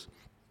got was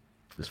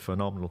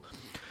phenomenal.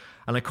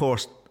 And of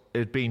course,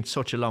 it'd been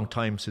such a long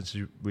time since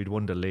we'd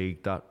won the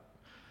league that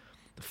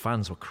the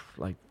fans were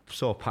like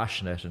so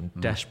passionate and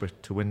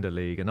desperate to win the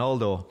league. And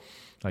although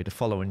like the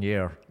following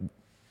year,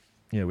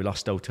 you know, we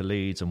lost out to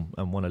Leeds and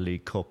won a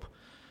League Cup,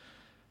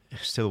 it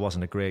still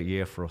wasn't a great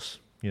year for us.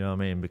 You know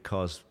what I mean?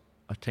 Because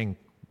I think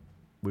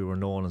we were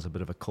known as a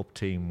bit of a cup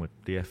team with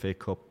the FA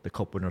Cup, the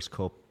Cup Winners'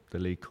 Cup, the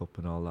League Cup,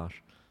 and all that.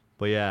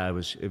 But yeah, it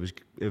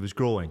was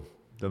growing.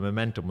 The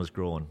momentum was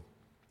growing.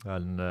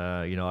 And,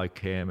 you know, I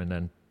came, and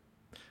then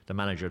the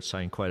manager had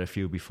signed quite a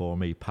few before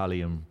me,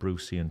 Pally and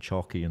Brucey and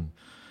Chalky and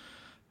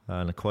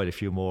quite a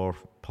few more,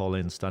 Paul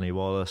Ince, Danny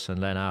Wallace,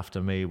 and then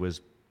after me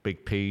was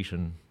Big Pete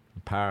and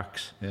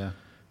Parks. Yeah.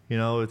 You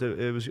know,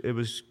 it was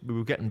we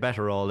were getting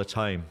better all the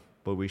time,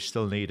 but we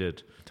still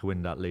needed to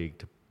win that league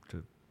to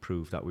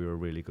prove that we were a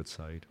really good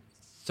side.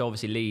 So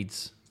obviously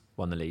Leeds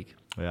won the league.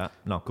 Yeah,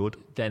 not good.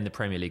 Then the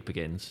Premier League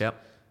begins.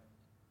 Yep.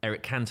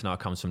 Eric Cantona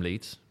comes from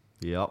Leeds.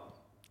 Yep.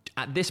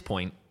 At this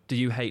point, do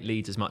you hate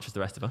Leeds as much as the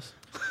rest of us?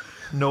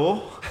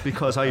 No,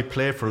 because I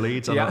play for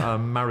Leeds and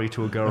I'm married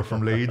to a girl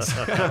from Leeds.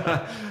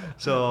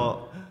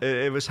 So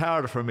it was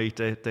harder for me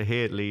to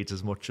hate Leeds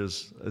as much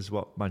as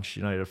what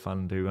Manchester United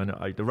fan do.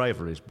 And the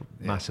rivalry is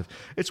massive.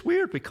 It's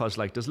weird because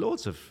like there's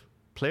loads of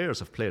players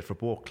have played for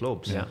both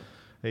clubs. Yeah.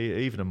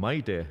 Even in my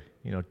day,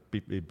 you know,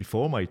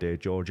 before my day,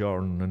 Joe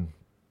Jordan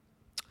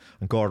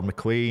and Gordon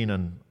McQueen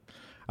and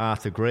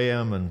Arthur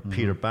Graham and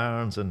Peter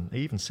Barnes, and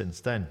even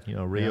since then, you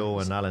know, Rio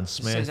and Alan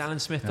Smith. Since Alan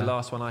Smith, the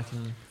last one I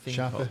can think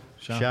of.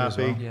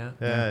 Sharpie. Well.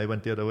 Yeah, he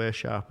went the other way,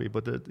 Sharpie.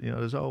 But you know,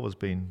 there's always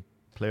been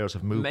players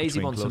have moved. Maisie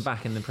between wants clubs. them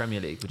back in the Premier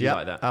League. Would you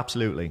like that?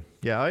 Absolutely.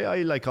 Yeah,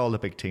 I like all the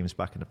big teams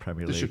back in the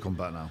Premier League. They should come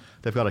back now.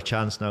 They've got a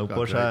chance now.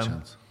 Got a great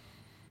chance.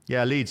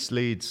 Yeah,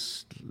 Leeds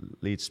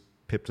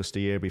pipped us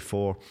the year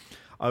before.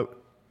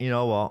 You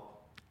know what?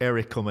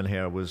 Eric coming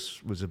here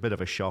was a bit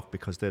of a shock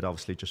because they'd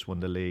obviously just won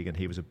the league and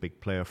he was a big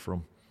player for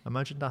them.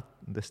 Imagine that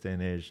in this day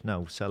and age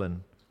now,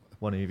 selling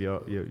one of your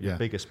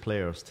biggest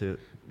players to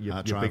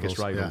your biggest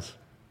rivals.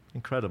 Yeah.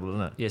 Incredible,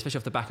 isn't it? Yeah, especially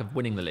off the back of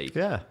winning the league.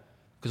 Yeah.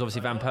 Because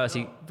obviously Van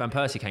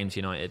Persie came to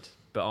United,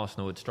 but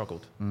Arsenal had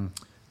struggled.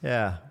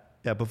 Yeah,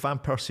 but Van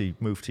Persie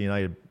moved to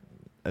United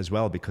as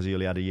well because he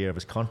only had a year of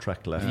his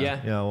contract left.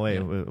 Yeah. You know,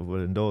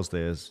 in those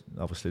days,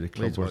 obviously the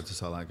club Leeds wanted to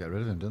sort of get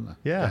rid of him, didn't they?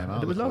 Yeah,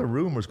 there was a lot of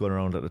rumours going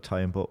around at the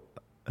time, but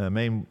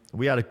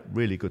we had a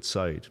really good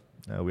side.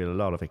 We had a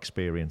lot of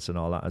experience and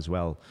all that as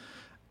well,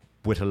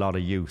 with a lot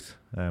of youth.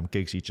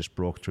 Giggsy just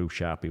broke through.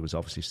 Sharpie was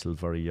obviously still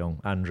very young.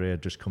 Andre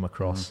had just come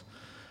across.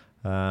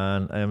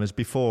 And it was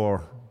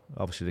before,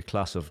 obviously, the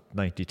class of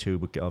 92,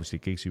 but obviously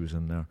Giggsy was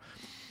in there.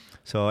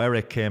 So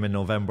Eric came in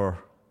November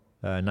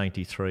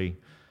 93.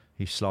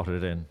 He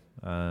slotted in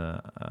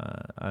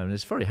And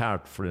it's very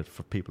hard for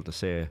people to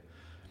say,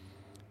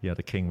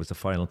 the King was the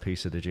final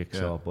piece of the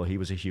jigsaw, but he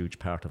was a huge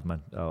part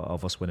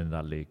of us winning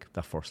that league,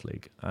 that first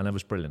league. And it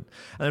was brilliant.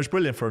 And it was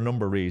brilliant for a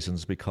number of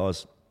reasons,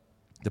 because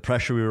the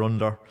pressure we were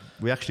under,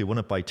 we actually won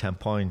it by 10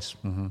 points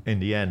in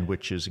the end,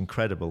 which is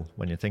incredible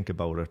when you think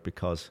about it,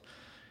 because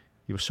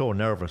you were so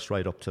nervous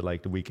right up to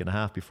like the week and a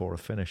half before it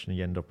finished, and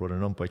you end up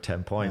running up by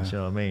 10 points, you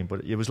know what I mean?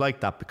 But it was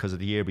like that because of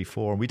the year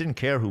before. And we didn't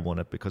care who won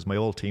it, because my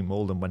old team,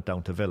 Oldham, went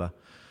down to Villa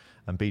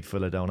and beat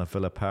Villa down at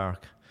Villa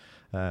Park,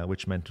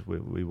 which meant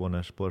we won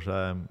it. But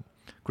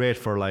great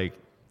for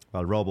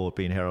Robbo had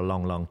been here a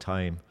long, long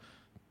time.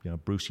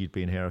 Brucey had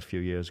been here a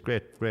few years.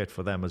 Great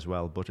for them as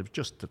well. But it was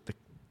just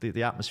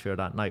the atmosphere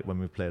that night when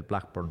we played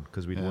Blackburn,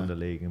 because we'd won the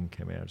league and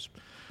came here.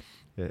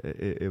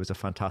 It was a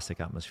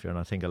fantastic atmosphere, and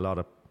I think a lot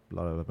of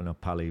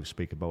Pally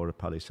speak about it.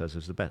 Pally says it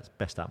was the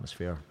best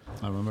atmosphere.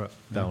 I remember it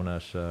down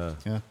at I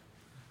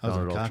was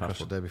in a car crash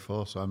the day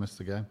before, so I missed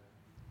the game.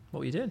 What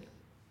were you doing?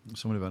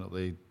 Somebody went up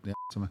the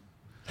to me.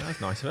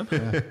 That's nice of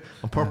him.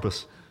 On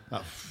purpose.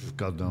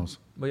 God knows.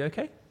 Were you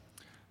okay?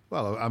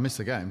 Well, I missed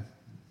the game.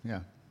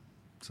 Yeah.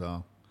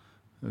 So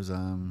it was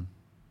I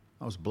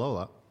was below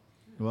that.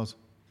 It was.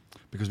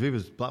 Because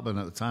Blackburn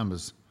at the time I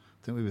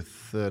think we were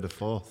third or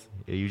fourth.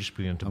 Yeah, you just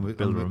began to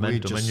build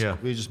momentum,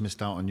 we just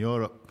missed out on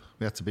Europe.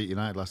 We had to beat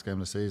United last game of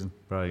the season.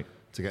 Right.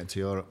 To get into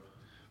Europe.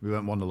 We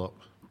went 1-0 up.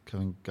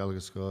 Kevin Gallagher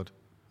scored.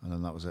 And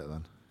then that was it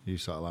then. You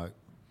sort of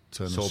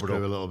turned the screw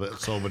a little bit.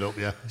 Sobered up,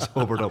 yeah.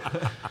 Sobered up.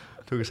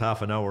 Took us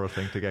half an hour, I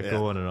think, to get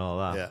going and all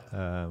that.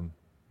 Yeah.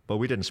 But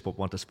we didn't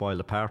want to spoil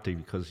the party,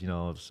 because,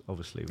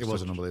 obviously it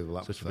was an unbelievable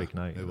atmosphere. Such a big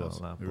night. It was.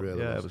 All that. It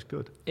really was. It was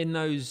good. In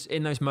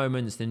those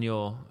moments in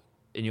your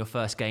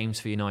first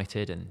games for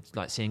United, and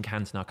seeing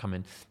Cantona come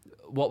in,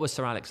 what was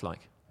Sir Alex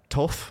like?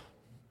 Tough.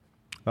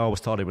 I always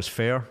thought it was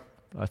fair.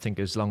 I think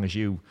as long as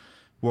you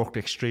worked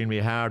extremely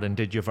hard and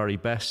did your very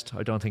best,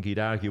 I don't think he'd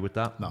argue with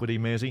that, would he,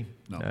 Maisie?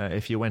 No.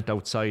 If you went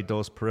outside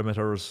those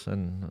perimeters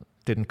and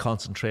didn't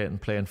concentrate on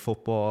playing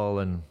football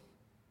and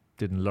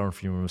didn't learn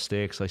from your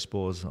mistakes, I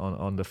suppose,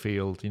 on the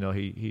field,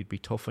 he'd be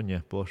tough on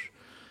you. But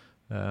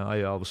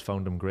I always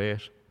found him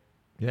great.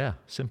 Yeah,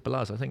 simple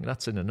as. I think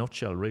that's in a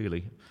nutshell,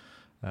 really.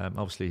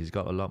 Obviously, he's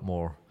got a lot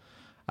more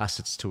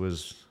assets to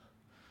his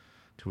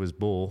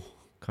bow,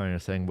 kind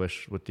of thing, with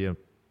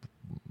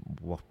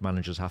what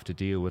managers have to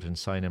deal with in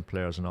signing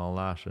players and all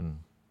that, and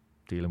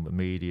dealing with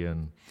media,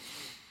 and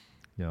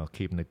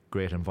keeping a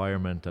great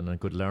environment and a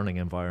good learning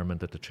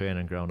environment at the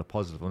training ground, a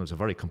positive one. It was a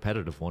very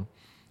competitive one,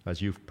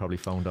 as you've probably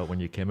found out when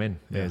you came in.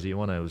 Yeah. As you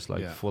won, it was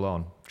full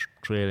on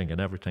training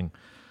and everything.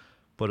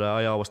 But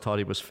I always thought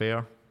he was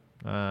fair,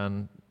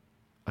 and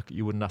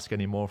you wouldn't ask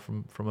any more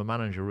from a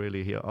manager,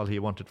 really. All he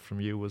wanted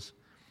from you was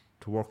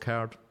to work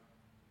hard,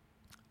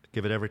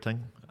 give it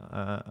everything,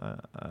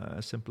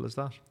 as simple as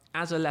that.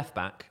 As a left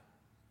back,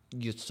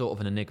 you're sort of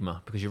an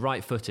enigma, because you're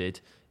right-footed,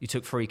 you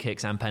took free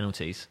kicks and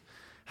penalties.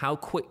 How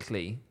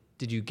quickly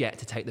did you get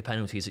to take the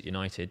penalties at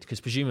United?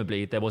 Because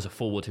presumably there was a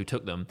forward who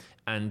took them,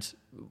 and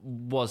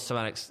was Sir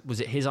Alex,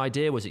 was it his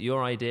idea, was it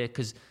your idea?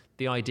 Because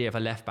the idea of a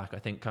left back, I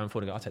think, going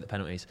forward, I'll take the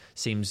penalties,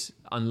 seems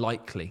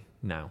unlikely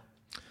now.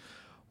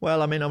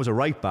 Well, I was a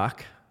right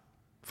back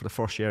for the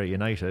first year at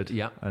United,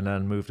 and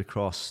then moved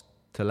across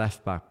to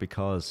left back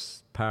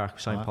because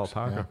St. Paul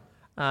Parker. Yeah.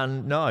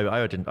 And no,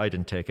 I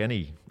didn't take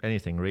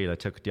anything really. I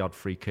took the odd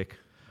free kick,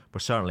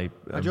 but certainly.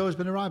 Had you always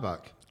been a right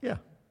back? Yeah,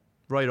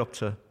 right up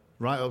to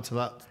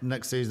that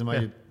next season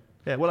where you.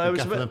 Yeah, well, I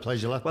was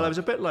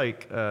a bit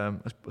like I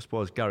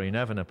suppose Gary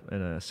Nevin.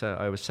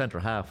 I was centre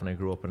half when I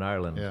grew up in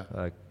Ireland. Yeah.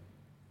 I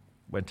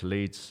went to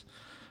Leeds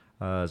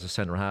as a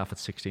centre half at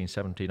 16,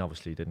 17.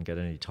 Obviously, didn't get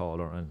any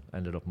taller and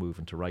ended up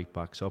moving to right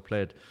back. So I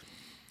played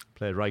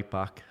right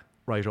back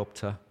right up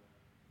to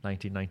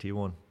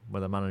 1991,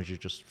 where the manager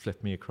just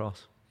flipped me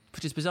across.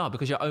 Which is bizarre,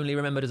 because you're only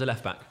remembered as a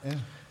left back.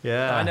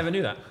 Yeah. I never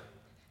knew that.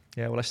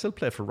 Yeah, well, I still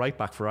played for right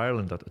back for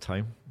Ireland at the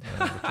time,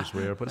 which is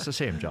weird, but it's the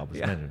same job,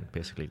 isn't it?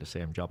 Basically the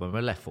same job. My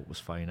left foot was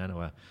fine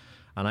anyway.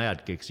 And I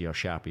had Giggsy or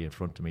Sharpie in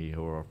front of me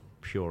who were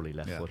purely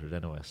left-footed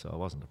anyway, so it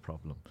wasn't a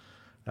problem.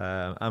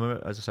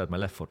 As I said, my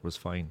left foot was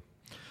fine.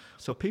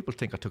 So people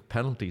think I took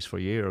penalties for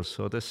years,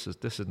 so this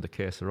isn't the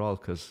case at all,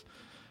 because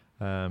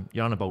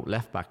you're on about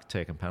left back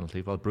taking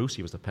penalty. Well,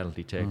 Brucey was the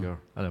penalty taker,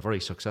 and a very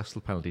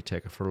successful penalty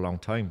taker for a long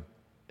time.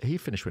 He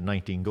finished with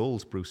 19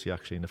 goals, Brucey,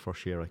 actually, in the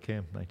first year I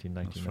came,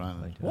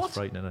 1999. What? That's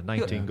frightening.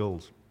 19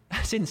 goals.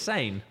 That's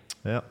insane.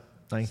 Yeah,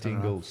 19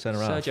 goals. Centre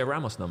half. Sergio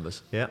Ramos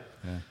numbers. Yeah.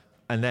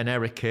 And then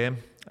Eric came,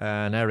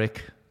 and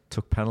Eric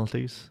took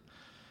penalties.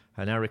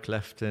 And Eric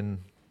left in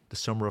the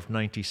summer of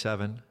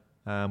 97,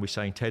 and we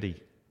signed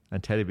Teddy.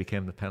 And Teddy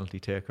became the penalty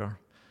taker.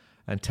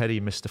 And Teddy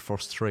missed his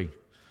first three.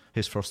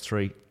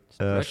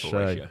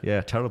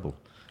 Yeah, terrible.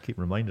 Keep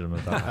reminding him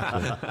of that,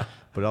 actually.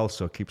 But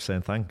also keep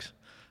saying thanks.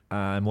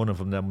 And one of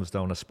them then was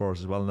down at Spurs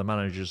as well. And the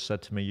manager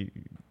said to me,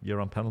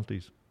 "You're on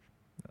penalties."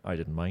 I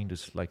didn't mind.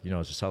 It's like, as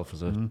yourself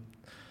as a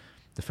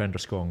defender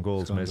scoring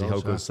goals, Maisie,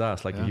 how good is that?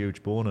 It's like a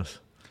huge bonus.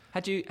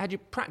 Had you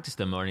practiced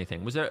them or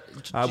anything? Was there?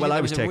 Well, I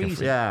was taking.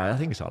 reason? I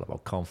think it's all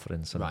about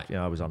confidence. And, Right.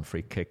 I was on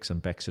free kicks,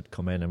 and Bex had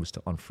come in and was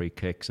on free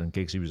kicks, and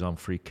Giggsy was on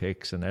free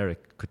kicks, and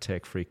Eric could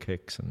take free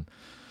kicks, and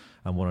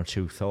one or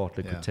two thought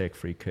they could take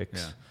free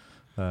kicks.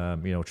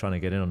 Yeah. Trying to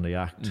get in on the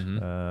act.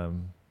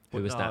 Mm-hmm.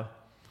 Who was that?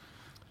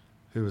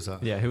 Who was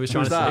that? Yeah, who was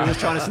trying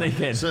to sneak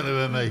in? Certainly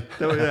weren't me.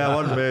 Yeah,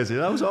 one amazing.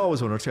 That was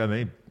always one or two. I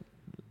mean,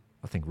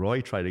 I think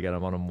Roy tried to get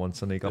him on him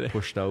once, and he got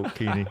pushed out.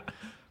 Keeney.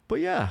 But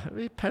yeah,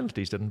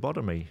 penalties didn't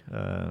bother me.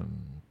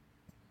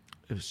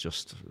 It was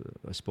just,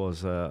 I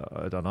suppose,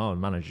 I don't know, the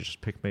manager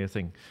just picked me. I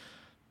think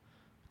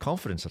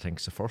confidence, I think,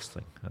 is the first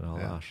thing and all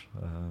that.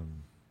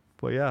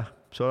 But yeah,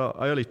 so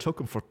I only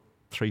took him for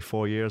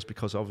 3-4 years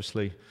because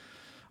obviously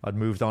I'd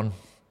moved on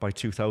by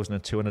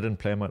 2002 and I didn't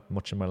play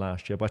much in my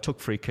last year. But I took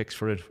free kicks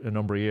for a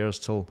number of years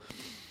till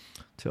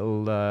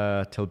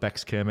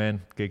Bex came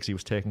in. Giggsy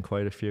was taking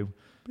quite a few.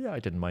 But yeah, I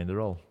didn't mind at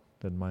all.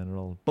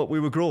 But we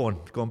were going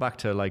back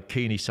to like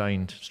Keeney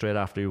signed straight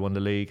after we won the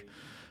league,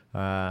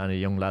 and the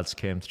young lads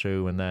came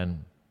through, and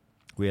then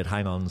we had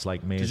hang-ons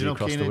like Maisie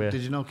across the way.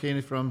 Did you know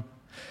Keeney from?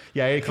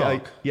 Yeah,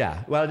 Cork?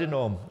 Well, I didn't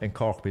know him in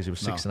Cork because he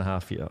was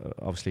 6.5 years.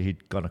 Obviously,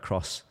 he'd gone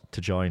across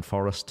to join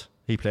Forest.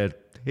 He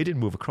didn't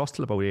move across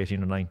till about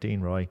 18 or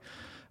 19. Roy,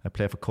 I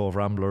played for Cove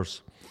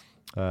Ramblers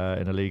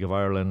in the League of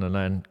Ireland, and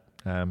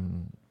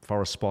then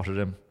Forest spotted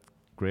him,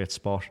 great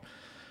spot,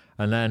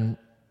 and then.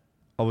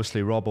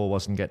 Obviously, Robbo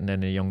wasn't getting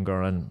any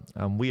younger, and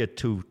we had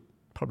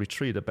probably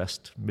three of the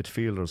best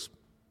midfielders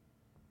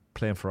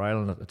playing for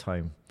Ireland at the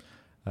time.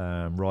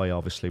 Roy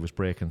obviously was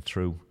breaking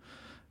through,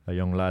 a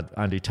young lad,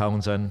 Andy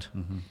Townsend,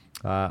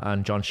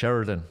 and John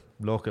Sheridan,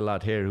 local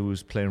lad here who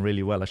was playing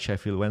really well at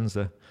Sheffield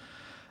Wednesday.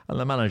 And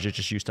the manager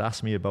just used to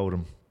ask me about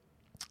him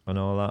and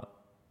all that.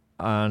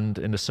 And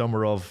in the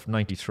summer of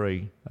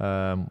 '93,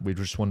 we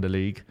just won the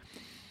league,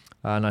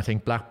 and I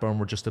think Blackburn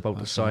were just about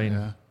to sign.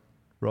 Yeah.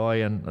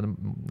 Roy and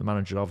the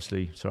manager,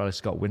 obviously, Sir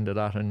Alex got wind of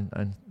that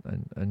and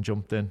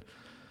jumped in.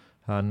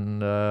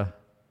 And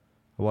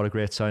what a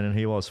great signing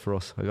he was for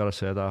us, I got to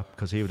say that,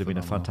 because he would have been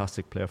a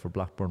fantastic player for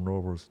Blackburn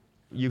Rovers.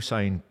 You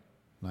signed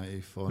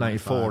 94,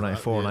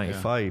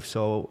 95.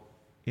 So,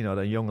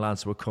 the young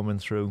lads were coming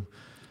through.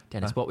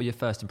 Dennis, what were your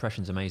first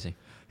impressions of Maisie?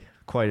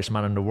 Quietest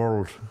man in the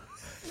world.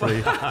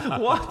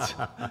 What?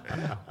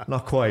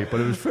 Not quite, but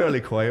it was fairly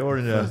quiet,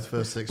 weren't you?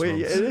 First 6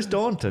 months. It is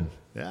daunting.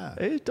 Yeah.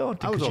 It is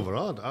daunting. I was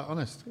overawed,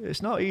 honest.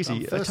 It's not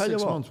easy. First I tell you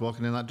 6 what. months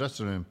walking in that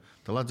dressing room,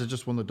 the lads had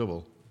just won the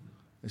double.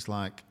 It's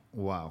like,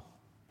 wow.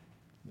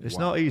 It's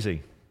not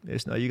easy.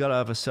 It's not. You got to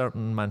have a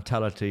certain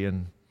mentality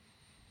and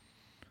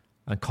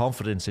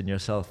confidence in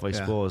yourself, I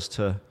suppose,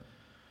 to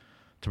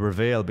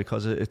prevail,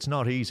 because it's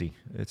not easy.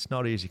 It's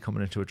not easy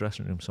coming into a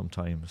dressing room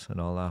sometimes and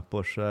all that.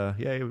 But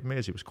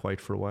Maisie was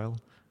quiet for a while.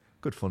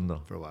 Good fun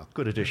though. For a while.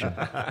 Good addition.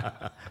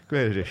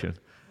 Great addition.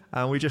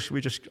 And we just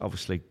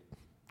obviously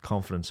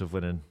confidence of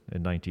winning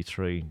in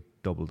 '93,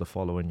 doubled the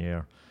following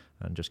year,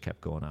 and just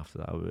kept going after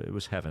that. It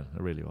was heaven.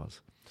 It really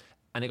was.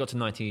 And it got to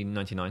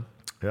 1999.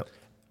 Yep.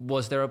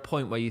 Was there a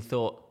point where you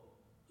thought,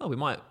 "Oh, we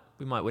might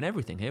win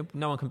everything here.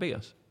 No one can beat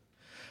us"?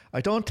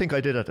 I don't think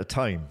I did at the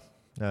time.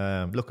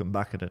 Looking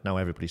back at it now,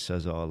 everybody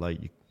says, "Oh,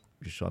 like you're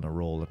just on a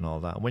roll and all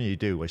that." And when you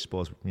do, I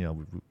suppose we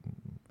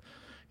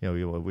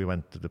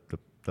went to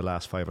the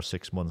last 5 or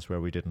 6 months where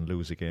we didn't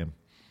lose a game,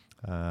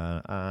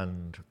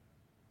 and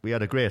we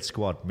had a great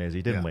squad,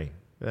 Maisie, didn't we?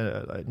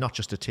 Not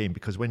just a team,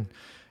 because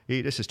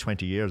this is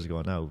 20 years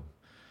ago now.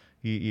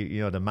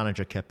 The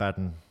manager kept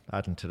adding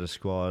to the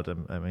squad.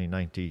 I mean,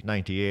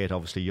 98,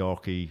 obviously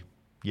Yorkie,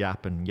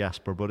 Yap and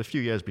Jasper, but a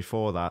few years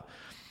before that,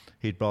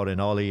 he'd brought in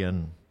Ollie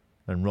and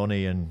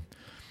Ronnie and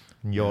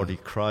Jordi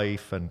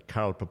Cruyff and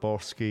Karl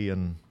Poborski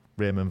and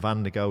Raymond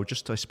van der Gouw,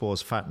 just, I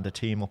suppose, fatten the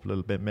team up a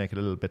little bit, make it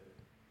a little bit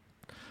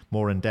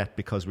more in depth,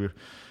 because we were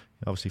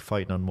obviously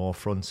fighting on more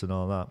fronts and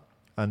all that.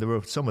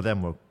 And some of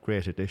them were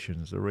great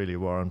additions, they really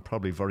were, and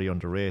probably very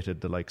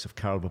underrated, the likes of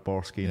Karl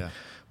Poborski. Yeah.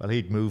 Well,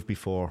 he'd moved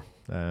before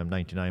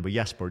 99, but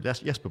Jesper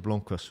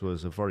Blomqvist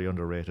was a very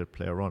underrated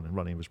player.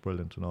 Ronnie was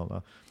brilliant and all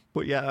that.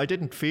 But yeah, I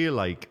didn't feel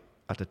like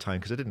at the time,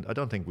 because I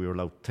don't think we were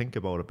allowed to think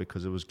about it,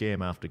 because it was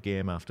game after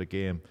game after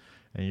game,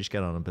 and you just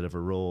get on a bit of a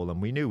roll,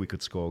 and we knew we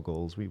could score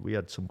goals. We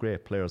had some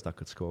great players that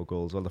could score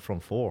goals. Well, the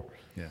front four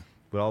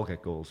would all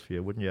get goals for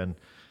you, wouldn't you?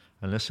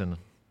 And listen,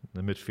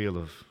 the midfield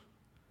of,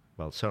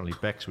 well, certainly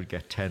Bex would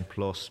get 10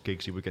 plus,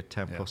 Giggsy would get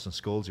 10 plus, and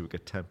Scholesy would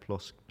get 10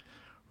 plus.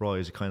 Roy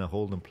is a kind of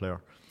holding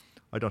player.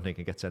 I don't think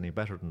it gets any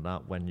better than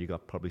that when you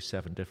got probably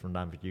 7 different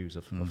avenues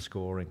of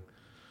scoring.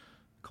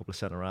 A couple of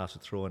centre halves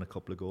would throw in a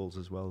couple of goals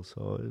as well.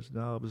 So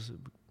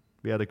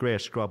we had a great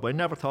squad, but I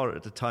never thought it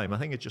at the time. I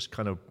think it just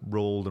kind of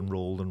rolled and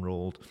rolled and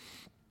rolled.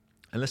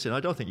 And listen,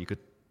 I don't think you could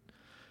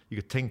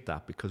think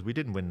that, because we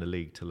didn't win the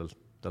league till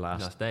the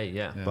last day,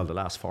 well, the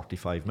last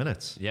 45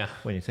 minutes. Yeah.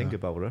 When you think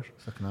about it.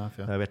 Second half,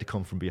 we had to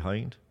come from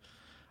behind.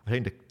 I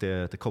think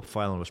the cup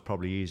final was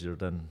probably easier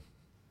than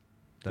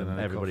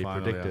everybody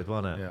predicted,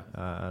 wasn't it?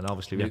 Yeah. And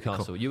obviously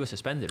Newcastle, you were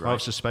suspended, right? I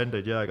was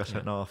suspended, I got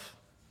sent off.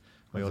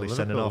 My only Was it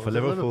sending off for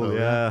Liverpool? Liverpool,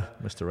 Yeah.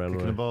 Mr. Elroy.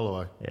 Kicking the ball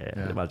away.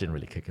 Yeah, well, I didn't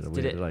really kick it away,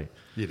 Did it? did I?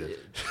 You did.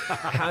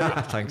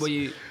 Thanks.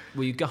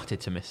 Were you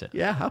gutted to miss it?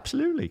 Yeah,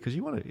 absolutely. Because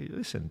you want to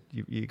listen.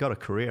 You got a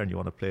career, and you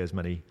want to play as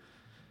many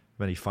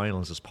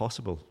finals as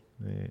possible,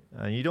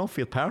 and you don't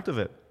feel part of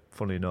it.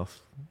 Funny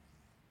enough,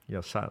 you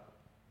know, sat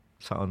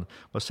on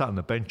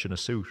the bench in a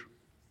suit.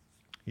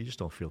 You just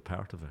don't feel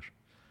part of it.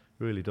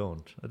 Really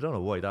don't. I don't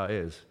know why that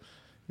is.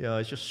 Yeah,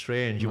 it's just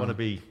strange. You want to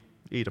be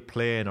either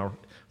playing or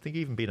I think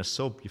even being a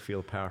sub, you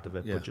feel part of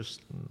it. Yeah. But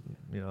just,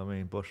 you know what I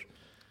mean? But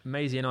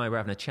Maisie and I were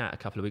having a chat a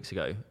couple of weeks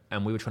ago,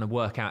 and we were trying to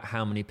work out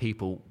how many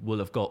people will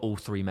have got all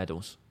 3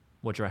 medals.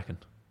 What do you reckon?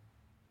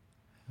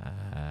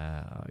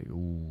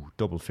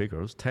 double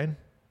figures, 10,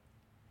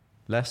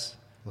 less.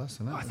 Less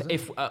than that.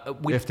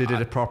 If they did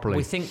it properly.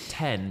 we think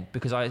 10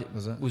 because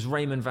was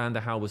Raymond van der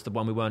Hal was the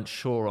one we weren't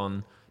sure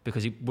on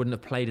because he wouldn't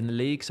have played in the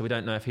league, so we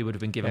don't know if he would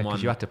have been given one.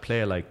 Because you had to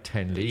play like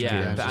 10 league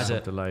games but or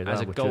something like that.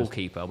 as a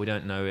goalkeeper, we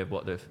don't know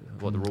what the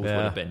rules would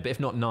have been. But if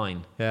not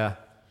 9, yeah,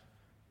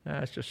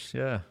 it's just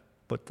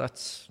But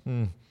that's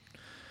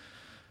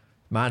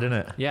mad, isn't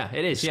it? Yeah,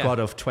 it is. Squad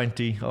of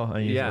 20.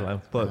 But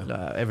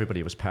Yeah.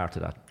 everybody was part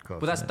of that. Well,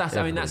 that's.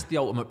 I mean, that's the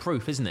ultimate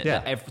proof, isn't it? Yeah.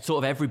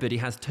 That everybody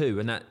has 2,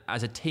 and that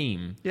as a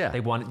team, Yeah.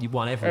 you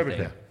won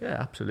everything. Yeah,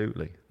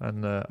 absolutely.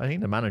 And I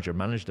think the manager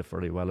managed it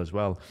very well as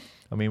well.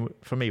 I mean,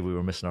 for me, we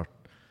were missing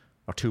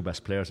our 2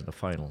 best players in the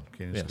final.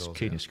 Keane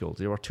Scholes.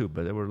 They were 2,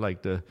 but they were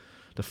like the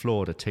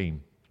flow of the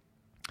team.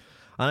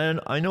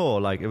 And I know,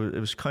 like, it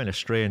was kind of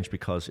strange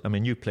because, I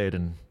mean, you played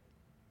in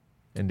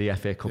the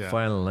FA Cup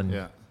final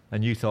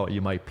and you thought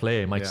you might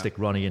stick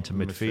Ronnie into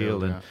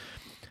midfield.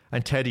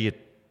 And Teddy had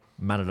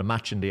man of the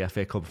match in the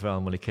FA Cup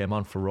final when he came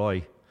on for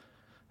Roy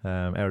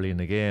early in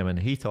the game, and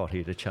he thought he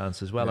had a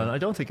chance as well. Yeah. And I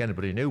don't think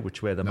anybody knew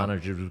which way the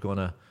manager was going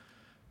to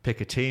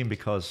pick a team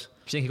because... Do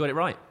you think he got it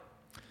right?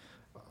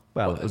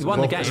 Well, he won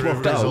the game. It's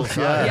worked out.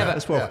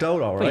 It's worked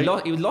out all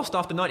right. He lost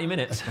after 90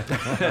 minutes.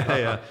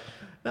 Yeah.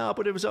 No,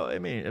 but it was always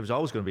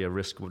going to be a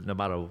risk no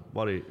matter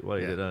what he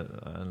did.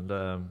 And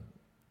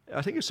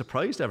I think it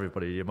surprised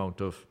everybody, the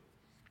amount of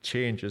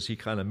changes he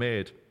kind of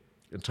made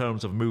in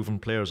terms of moving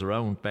players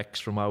around,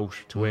 Becks from out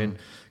to in,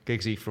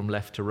 Giggsy from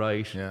left to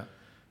right. Yeah.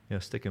 You know,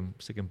 sticking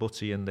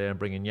Butsy in there and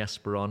bringing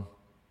Jesper on.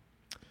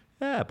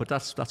 Yeah, but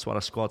that's what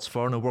a squad's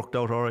for, and it worked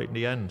out all right in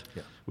the end.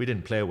 Yeah. We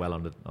didn't play well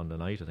on the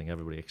night. I think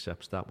everybody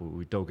accepts that, but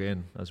we dug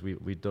in as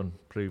we'd done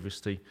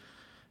previously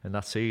in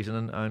that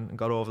season and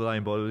got over the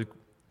line. But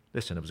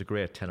it was a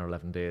great 10 or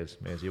 11 days.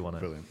 Maisie, you want it?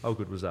 Brilliant. How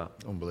good was that?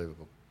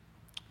 Unbelievable.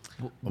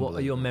 What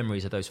are your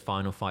memories of those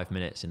final 5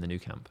 minutes in the new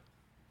camp?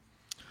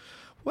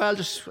 Well,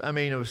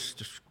 it was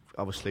just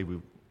obviously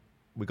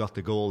we got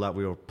the goal that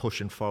we were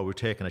pushing for. We were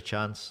taking a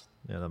chance.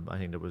 You know, I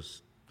think there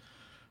was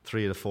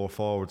 3 of the 4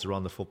 forwards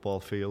around the football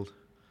field,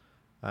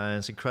 and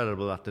it's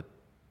incredible that the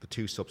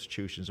 2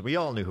 substitutions. And we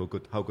all knew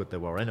how good they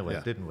were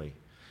anyway, didn't we?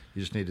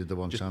 You just needed the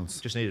one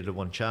chance. Just needed the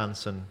one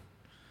chance, and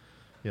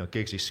you know,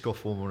 Giggsy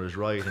scuffed one with his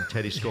right, and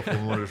Teddy scuffed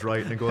one with his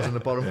right, and it goes in the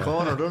bottom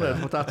corner, doesn't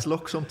it? But that's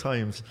luck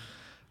sometimes.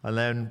 And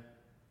then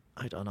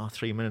I don't know,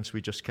 3 minutes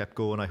we just kept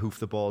going. I hoofed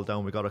the ball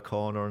down. We got a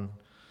corner,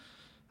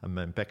 and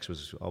then Bex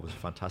was always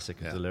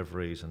fantastic in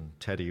deliveries, and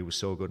Teddy was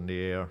so good in the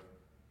air.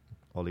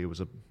 Ollie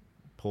was a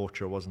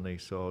poacher, wasn't he?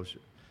 So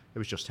it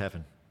was just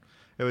heaven.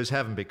 It was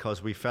heaven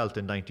because we felt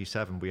in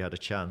 '97 we had a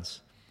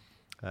chance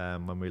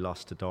when we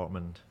lost to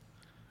Dortmund.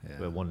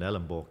 We 1-0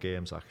 in both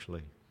games,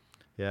 actually.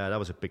 Yeah, that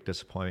was a big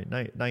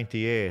disappointment.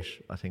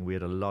 98, I think we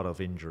had a lot of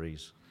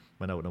injuries,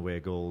 went out and away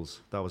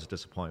goals. That was a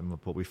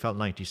disappointment, but we felt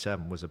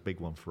 97 was a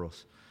big one for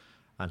us.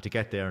 And to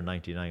get there in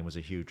 99 was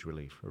a huge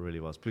relief. It really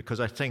was. Because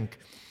I think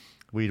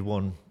we'd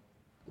won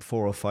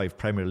 4 or 5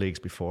 Premier Leagues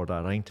before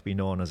that. I think to be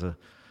known as a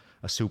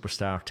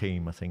superstar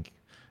team, I think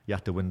you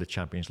had to win the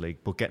Champions League.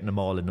 But getting them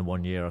all in the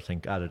 1 year, I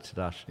think, added to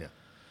that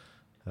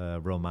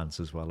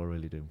romance as well. I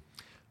really do.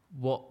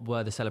 What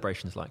were the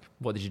celebrations like?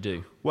 What did you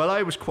do? Well,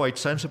 I was quite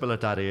sensible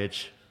at that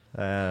age.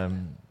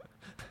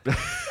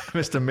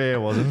 Mr.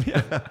 Mayor wasn't.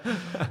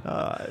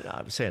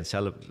 I was saying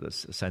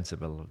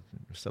sensible.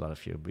 Still had a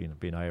few.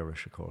 Being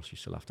Irish, of course, you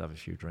still have to have a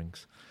few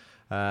drinks.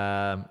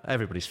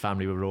 Everybody's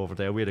family were over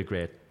there. We had a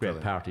great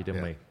party,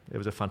 didn't we? It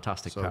was a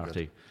fantastic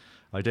party. Good.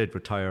 I did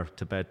retire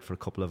to bed for a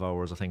couple of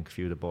hours. I think a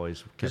few of the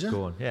boys kept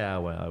going. Yeah,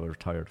 I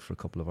retired for a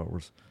couple of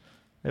hours.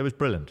 It was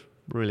brilliant.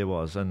 It really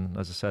was. And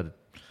as I said,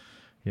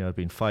 you know, I'd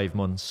been 5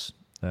 months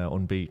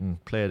unbeaten,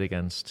 played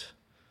against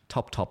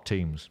top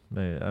teams.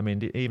 I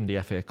mean, even the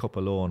FA Cup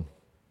alone,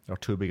 our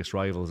 2 biggest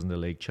rivals in the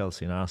league,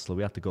 Chelsea and Arsenal,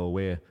 we had to go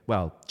away.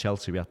 Well,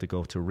 Chelsea, we had to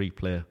go to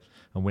replay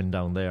and win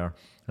down there,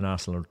 and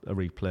Arsenal a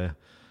replay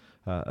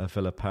at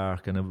Villa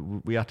Park.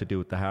 And we had to do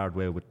it the hard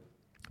way with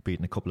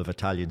beating a couple of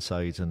Italian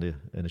sides in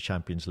the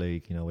Champions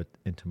League, you know, with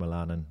Inter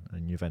Milan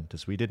and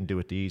Juventus. We didn't do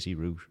it the easy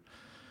route.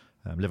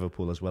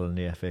 Liverpool as well in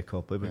the FA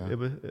Cup. It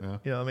was, you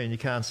know, I mean, you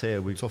can't say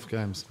tough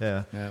games.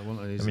 Yeah, it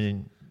wasn't easy. I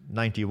mean,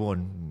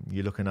 91,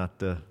 you're looking at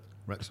the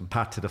Wrexham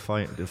path to the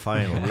final. You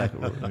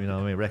know,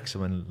 I mean,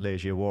 Wrexham and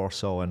Legia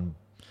Warsaw and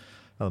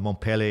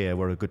Montpellier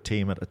were a good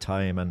team at the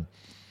time, and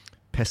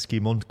pesky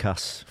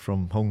Muntkas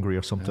from Hungary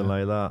or something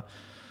like that.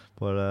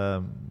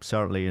 But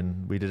certainly,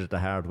 and we did it the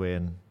hard way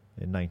in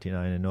 '99,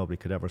 and nobody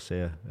could ever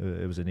say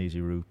it was an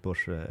easy route. But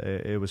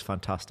it was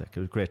fantastic. It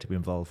was great to be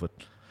involved with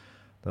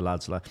the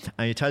lads.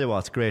 And you tell you what,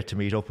 it's great to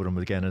meet up with them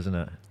again, isn't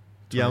it?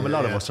 Yeah, a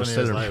lot of us are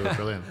still.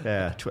 Brilliant.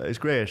 Yeah, it's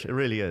great. It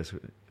really is.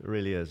 It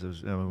really is.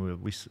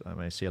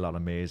 I see a lot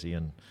of Maisie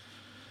and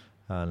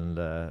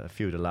a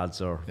few of the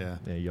lads are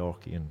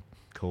Yorkie and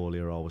Coley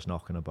are always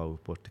knocking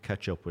about. But to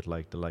catch up with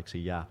the likes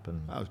of Yap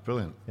and that was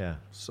brilliant. Yeah,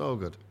 so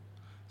good.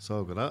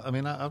 I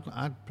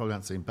probably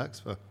haven't seen Bex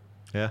for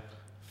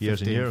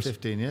years and years,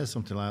 15 years,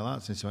 something like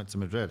that, since he went to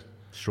Madrid.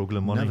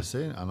 Struggling money. Never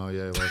seen it. I know.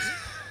 Yeah, he was.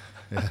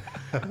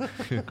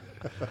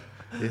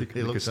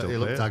 he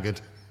looked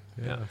haggard.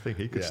 Yeah, I think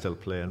he could still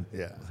play, and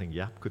I think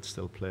Yap could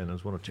still play, and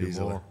there's one or two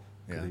more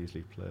could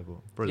easily play.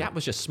 But brilliant. Yap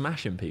was just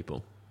smashing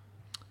people,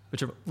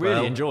 which I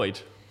really enjoyed.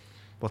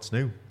 What's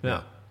new?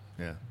 Yeah.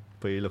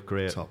 But you look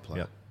great. Top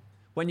player. Yeah.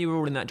 When you were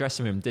all in that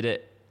dressing room, did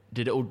it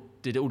all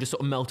just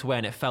sort of melt away,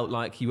 and it felt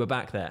like you were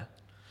back there?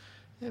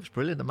 Yeah, it was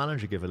brilliant. The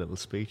manager gave a little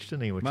speech,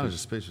 didn't he? The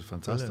manager's speech was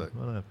fantastic.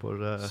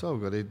 But so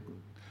good.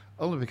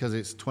 Only because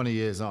it's 20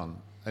 years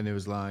on, and it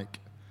was like,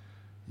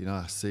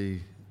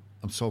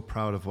 I'm so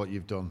proud of what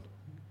you've done.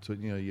 To,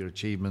 your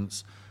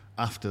achievements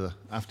after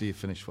you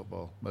finish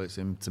football. Well, it's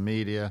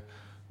intermedia.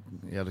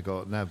 You had to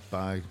go Nev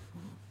buy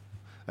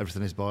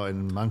everything he's bought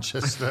in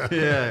Manchester.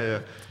 yeah.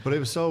 But it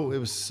was so.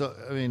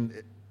 I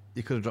mean,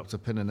 you could have dropped a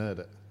pin and heard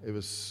it. It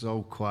was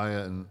so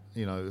quiet, and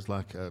it was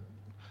like a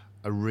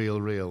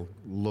real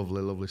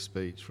lovely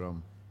speech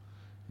from,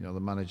 the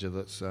manager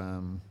that's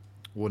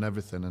won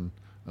everything and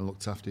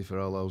looked after you for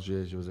all those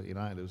years you was at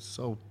United. It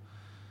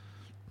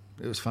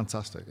was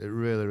fantastic. It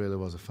really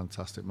was a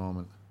fantastic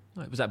moment.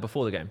 Was that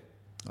before the game?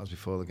 That was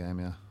before the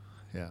game,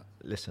 yeah.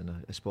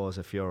 Listen, I suppose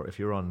if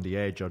you're on the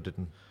edge or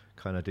didn't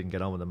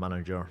get on with the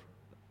manager,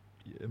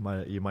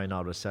 you might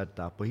not have said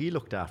that. But he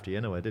looked after you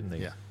anyway, didn't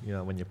he?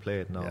 Yeah. When you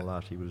played and all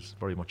that, he was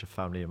very much a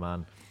family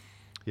man.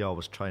 He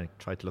always tried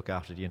to look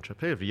after the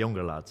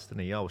younger lads, didn't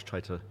he? He always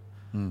tried to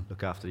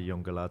look after the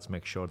younger lads,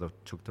 make sure they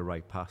took the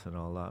right path and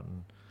all that.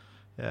 And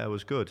yeah, it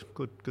was good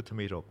to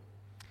meet up.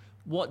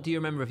 What do you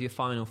remember of your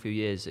final few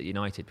years at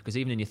United? Because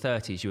even in your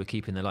 30s, you were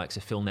keeping the likes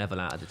of Phil Neville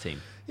out of the team.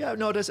 Yeah,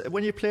 no,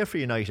 when you play for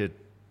United,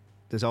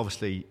 there's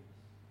obviously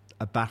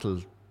a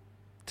battle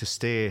to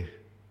stay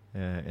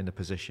in the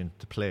position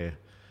to play,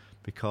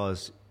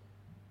 because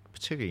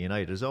particularly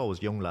United, there's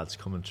always young lads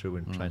coming through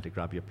and trying to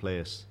grab your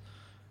place.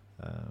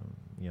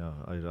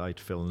 I'd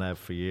Phil Nev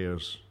for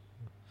years.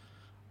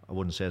 I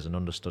wouldn't say as an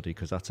understudy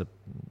because that's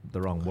the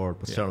wrong word,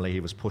 but certainly he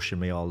was pushing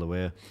me all the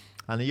way.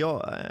 And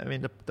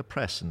the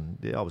press, and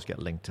they always get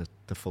linked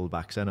to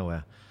full-backs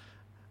anyway.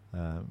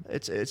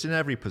 It's in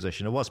every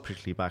position. It was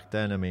particularly back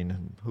then. I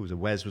mean, who was it?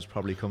 Wes was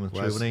probably coming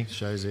through, wasn't he?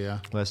 Shazy, yeah.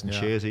 Wes and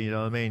Shazy, you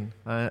know what I mean?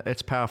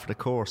 It's par for the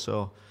course,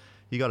 so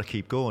you got to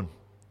keep going.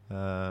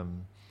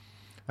 And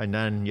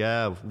then,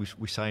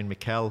 we signed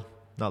Mikel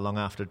not long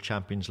after the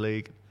Champions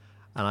League,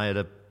 and I had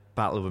a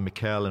battle with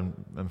Mikel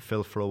and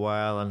Phil for a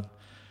while, and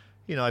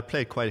I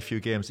played quite a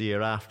few games the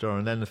year after,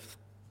 and then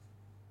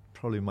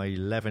probably my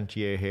 11th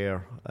year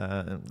here,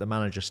 the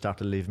manager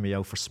started leaving me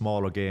out for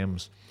smaller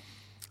games,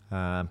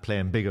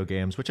 playing bigger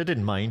games, which I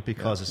didn't mind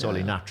because it's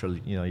only natural.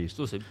 It's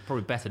also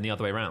probably better than the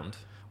other way around.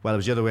 Well, it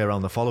was the other way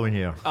around the following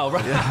year. Oh,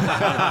 right.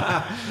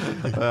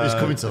 He's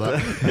coming to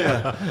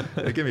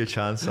that. Give me a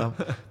chance, Sam.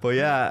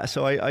 But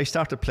so I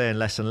started playing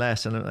less and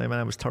less, and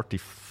I was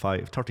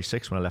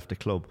 36 when I left the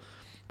club.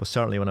 But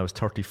certainly when I was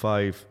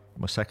 35,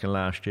 my second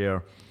last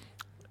year,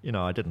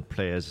 I didn't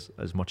play as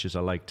much as I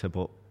liked to,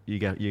 but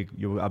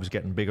I was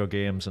getting bigger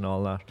games and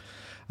all that.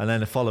 And then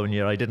the following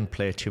year, I didn't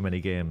play too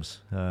many games.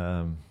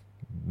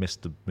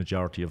 Missed the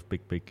majority of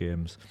big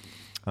games,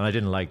 and I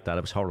didn't like that.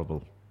 It was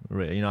horrible.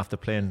 Really, after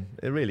playing,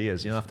 it really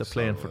is. After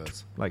playing for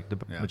the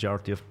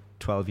majority of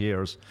 12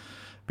 years,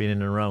 being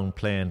in and around,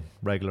 playing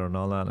regular and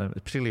all that, and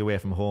particularly away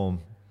from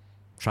home,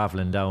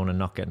 travelling down and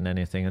not getting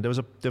anything. And there was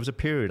a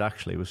period,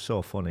 actually, it was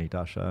so funny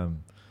that I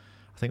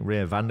think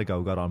Ray Van der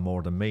Gaal got on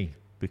more than me,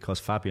 because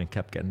Fabian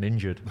kept getting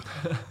injured.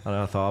 And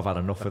I thought, I've had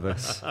enough of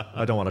this.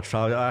 I don't want to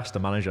travel. I asked the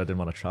manager, I didn't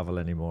want to travel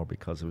anymore,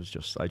 because it was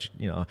just, I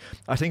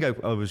think I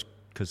was,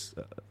 because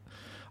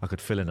I could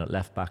fill in at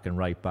left back and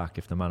right back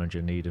if the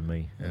manager needed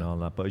me and all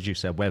that. But as you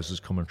said, Webs was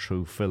coming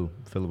through. Phil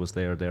was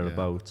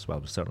thereabouts.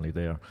 Well, was certainly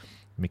there.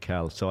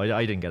 Mikel. So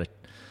I didn't get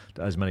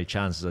as many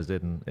chances as I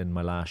did in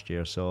my last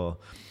year. So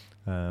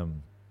I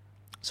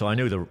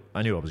knew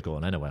I was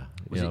going anywhere.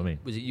 You know what I mean?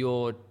 Was it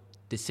your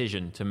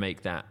decision to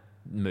make that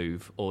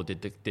move, or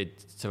did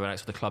someone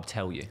else for the club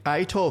tell you?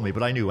 He told me,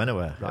 but I knew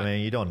anyway. Right. I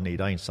mean, you don't need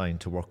Einstein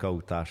to work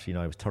out that.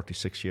 I was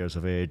 36 years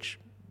of age.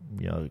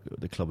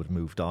 The club had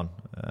moved on.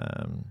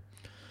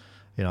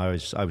 I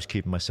was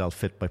keeping myself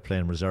fit by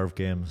playing reserve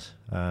games.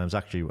 I was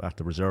actually at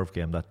the reserve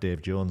game that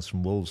Dave Jones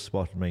from Wolves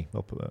spotted me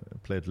up.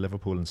 Played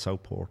Liverpool in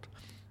Southport.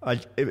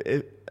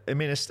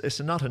 It's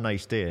not a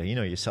nice day.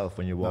 Yourself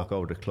when you walk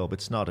out of the club.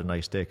 It's not a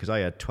nice day, because I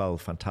had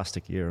 12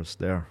 fantastic years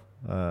there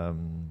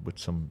with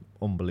some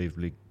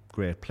unbelievably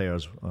great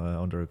players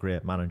under a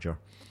great manager,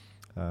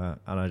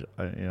 and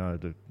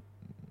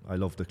I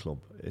love the club.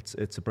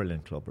 It's a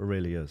brilliant club, it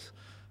really is.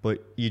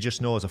 But you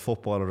just know as a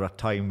footballer that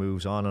time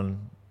moves on,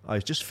 and I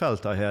just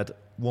felt I had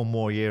one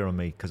more year on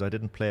me because I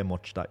didn't play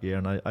much that year,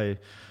 and I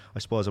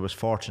suppose I was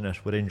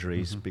fortunate with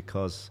injuries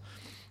because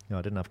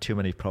I didn't have too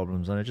many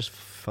problems, and I just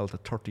felt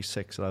at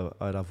 36 that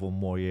I'd have one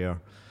more year,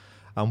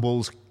 and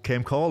Wolves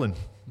came calling.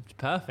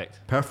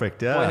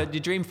 Perfect, yeah. Well, your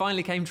dream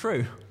finally came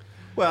true.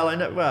 Well,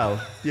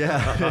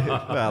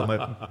 yeah.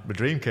 Well, my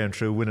dream came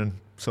true, winning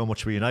so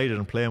much with United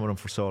and playing with them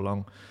for so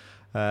long.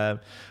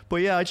 But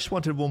yeah, I just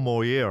wanted one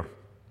more year,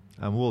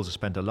 and Wolves have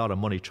spent a lot of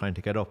money trying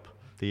to get up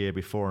the year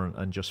before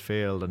and just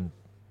failed. And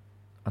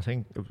I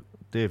think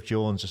Dave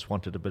Jones just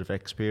wanted a bit of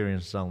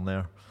experience down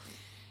there,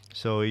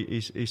 so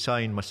he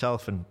signed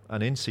myself, and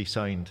Ince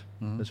signed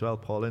as well,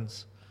 Paul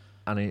Ince.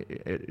 And he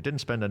didn't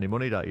spend any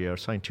money that year.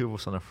 Signed two of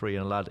us on a free,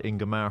 and a lad,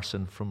 Inga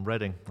Marson from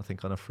Reading, I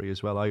think, on a free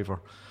as well,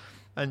 Ivor.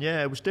 And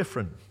yeah, it was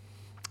different.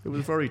 It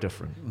was very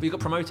different. But you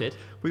got promoted?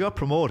 We got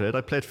promoted.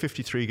 I played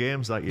 53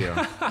 games that year,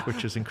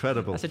 which is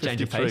incredible. That's a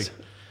change of pace.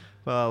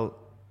 Well,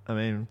 I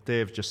mean,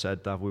 Dave just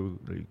said that we were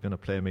going to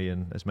play me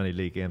in as many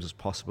league games as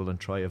possible and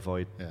try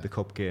avoid the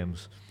cup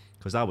games,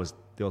 because that was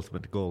the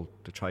ultimate goal,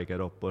 to try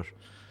get up. But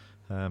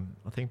I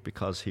think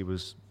because he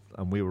was,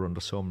 and we were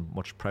under so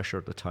much pressure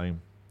at the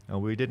time,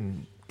 and we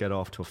didn't get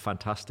off to a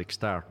fantastic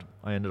start,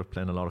 I ended up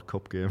playing a lot of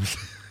cup games.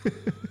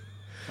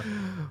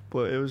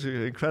 But it was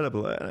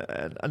incredible.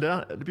 And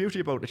the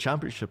beauty about the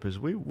championship is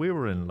we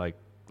were in, like,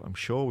 I'm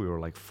sure we were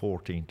like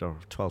 14th or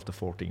 12th to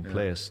 14th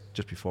place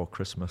just before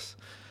Christmas,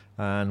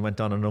 and went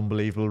on an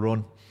unbelievable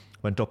run.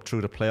 Went up through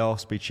the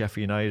playoffs, beat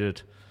Sheffield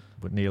United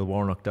with Neil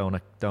Warnock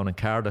down in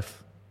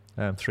Cardiff,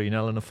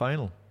 3-0 in the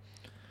final.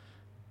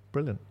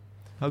 Brilliant.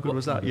 How good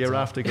was that year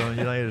after going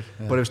United?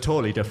 But it was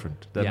totally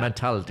different. The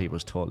mentality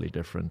was totally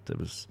different.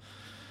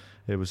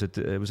 It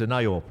was an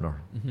eye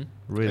opener,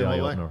 really eye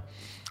opener.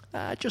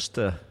 Just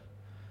the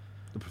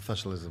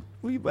professionalism.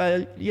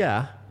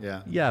 Yeah,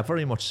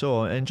 very much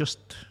so, and just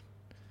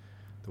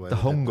the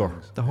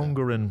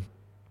hunger in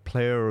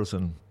players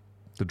and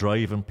the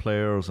drive in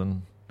players.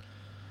 And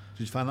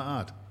did you find that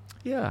hard?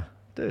 Yeah,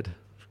 did.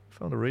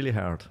 Found it really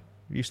hard.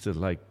 We used to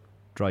like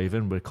drive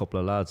in with a couple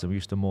of lads, and we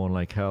used to moan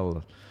like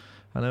hell.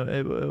 And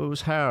it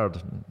was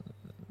hard.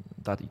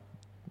 That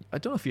I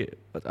don't know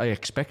if I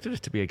expected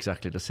it to be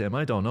exactly the same.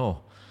 I don't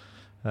know,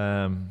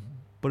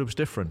 but it was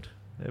different.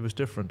 It was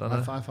different. And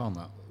I found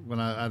that when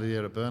I had a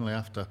year at Burnley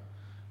after,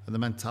 and the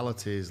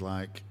mentality is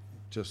like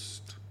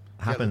just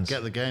happens.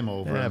 Get the game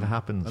over. Yeah, it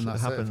happens. And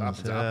that's it happens. It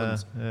happens. It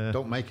happens. Yeah.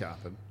 Don't make it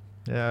happen.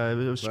 Yeah, it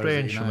was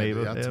strange for me,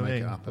 but to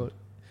make it happen.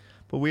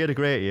 But we had a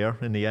great year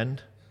in the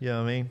end. You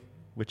know what I mean?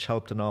 Which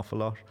helped an awful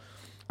lot.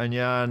 And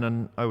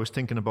and I was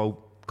thinking about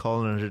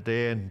calling it a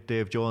day, and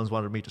Dave Jones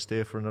wanted me to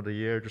stay for another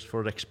year just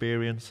for the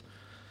experience,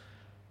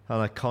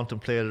 and I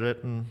contemplated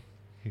it, and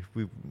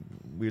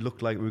we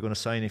looked like we were going to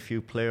sign a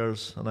few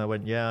players, and I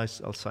went,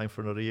 I'll sign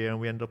for another year, and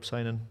we ended up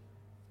signing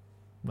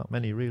not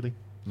many really.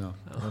 No.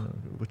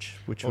 Which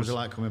what was it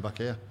like coming back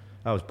here?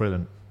 That was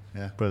brilliant.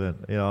 Yeah,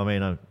 brilliant. You know what I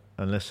mean?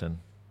 And listen,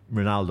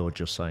 Ronaldo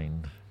just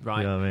signed.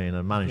 Right. You know what I mean?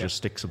 And manager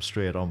sticks him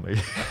straight on me.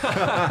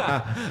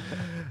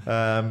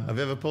 Have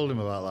you ever pulled him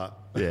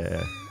about that?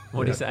 Yeah.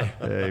 What did he say?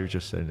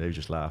 He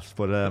just laughed.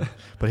 But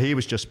he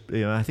was just,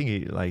 I think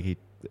he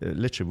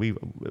literally,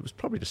 it was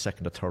probably the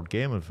second or third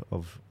game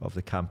of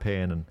the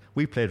campaign, and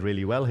we played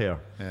really well here.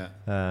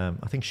 Yeah.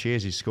 I think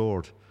Shazy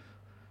scored.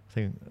 I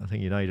think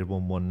United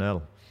won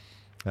 1-0.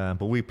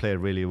 But we played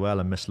really well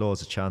and missed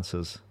loads of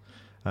chances.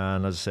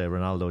 And as I say,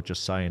 Ronaldo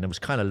just signed. It was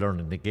kind of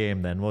learning the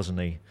game then, wasn't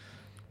he?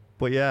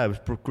 But yeah, it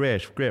was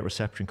great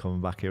reception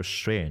coming back here. It was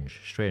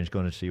strange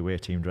going into the away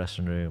team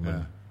dressing room. Yeah.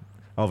 And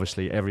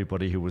obviously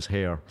everybody who was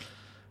here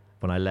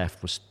when I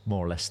left was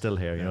more or less still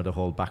here, you know, the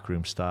whole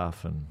backroom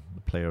staff and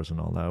the players and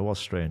all that. It was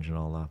strange and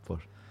all that, but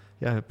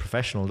yeah,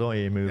 professional, don't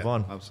you? You move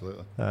on.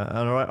 Absolutely.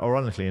 And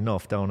ironically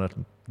enough, down at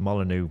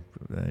Molyneux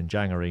in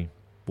January,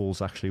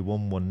 Wolves actually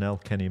won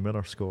 1-0. Kenny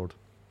Miller scored,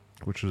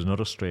 which was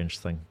another strange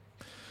thing.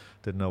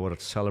 Didn't know whether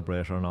to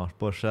celebrate or not,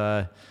 but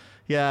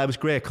it was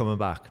great coming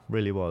back,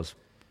 really was.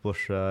 But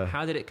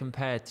how did it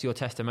compare to your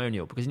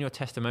testimonial? Because in your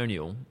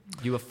testimonial,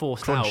 you were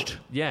forced crunched.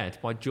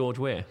 out. By George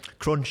Weir.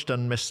 Crunched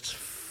and missed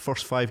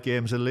first 5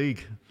 games of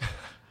league.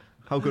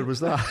 How good was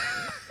that?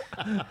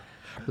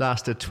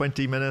 Lasted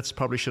 20 minutes.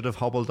 Probably should have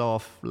hobbled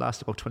off.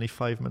 Lasted about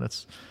 25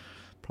 minutes.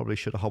 Probably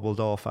should have hobbled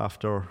off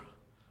after,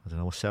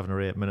 7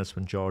 or 8 minutes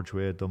when George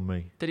Weir done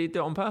me. Did he do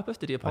it on purpose?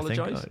 Did he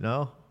apologise?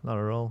 No, not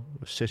at all. It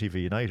was City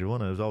v United,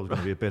 wasn't it? There was always going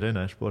to be a bit in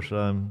it, but.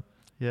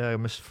 I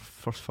missed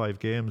first 5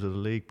 games of the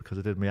league because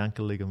I did my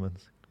ankle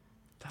ligaments.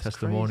 That's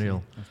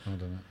testimonial.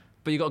 Crazy.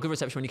 But you got a good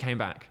reception when you came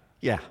back?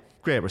 Yeah,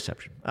 great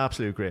reception.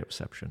 Absolute great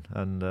reception.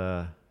 And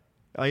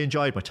I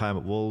enjoyed my time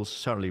at Wolves.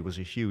 Certainly it was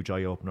a huge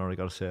eye-opener, I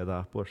got to say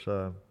that.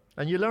 But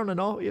and you learn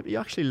you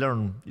actually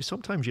learn.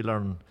 Sometimes you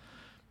learn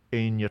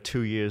in your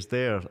 2 years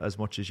there as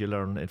much as you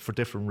learn for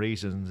different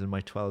reasons in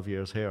my 12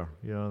 years here.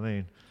 You know what I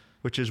mean?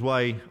 Which is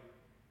why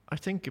I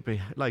think it'd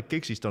be like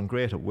Giggsy's done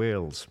great at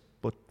Wales,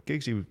 but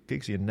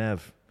Giggsy and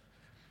Nev,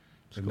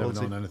 They've never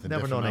known anything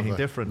never different. known anything have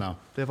they? different. No.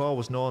 They've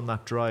always known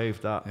that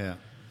drive, that Yeah.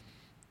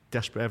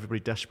 desperate, everybody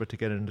desperate to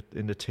get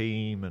in the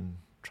team and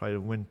try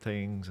to win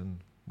things and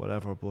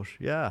whatever. But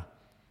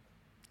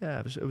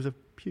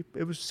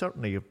it was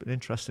certainly an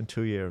interesting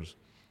 2 years.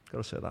 Got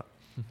to say that.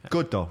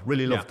 Good though,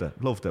 really loved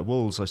it.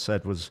 Wolves, I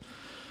said, was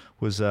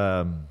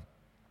a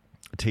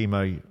team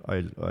I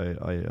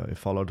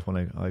followed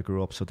when I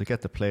grew up. So to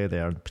get to play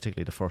there, and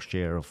particularly the first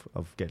year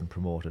of getting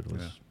promoted,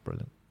 was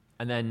brilliant.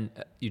 And then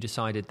you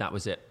decided that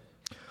was it.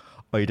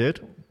 I did.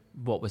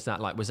 What was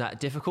that like? Was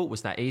that difficult?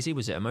 Was that easy?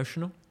 Was it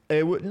emotional?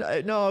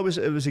 No,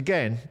 it was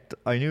again.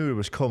 I knew it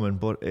was coming,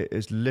 but it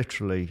is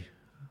literally.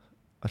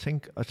 I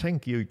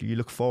think you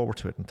look forward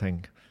to it and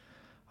think,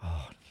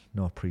 oh,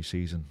 no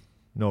pre-season,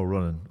 no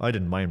running. I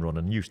didn't mind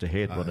running. You used to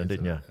hate running,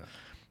 didn't you?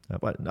 Yeah.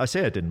 But I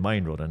say I didn't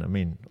mind running. I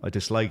mean, I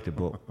disliked it,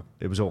 but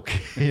it was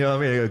okay. You know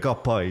what I mean? I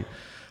got by.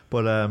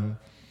 But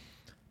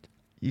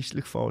you used to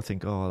look forward to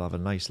think, oh, I'll have a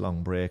nice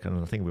long break.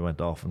 And I think we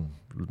went off on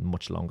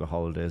much longer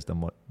holidays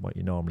than what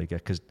you normally get.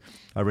 Because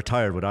I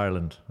retired with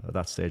Ireland at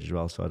that stage as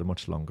well, so I had a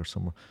much longer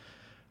summer.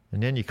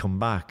 And then you come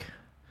back.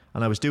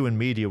 And I was doing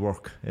media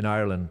work in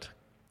Ireland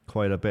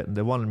quite a bit. And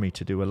they wanted me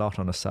to do a lot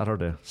on a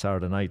Saturday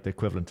night, the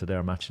equivalent to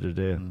their match of the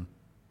day.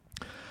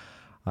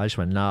 I just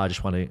went, I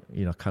just want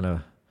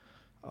to,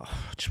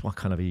 just want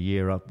kind of a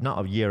year out,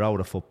 not a year out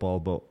of football,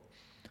 but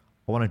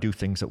I want to do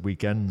things at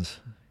weekends.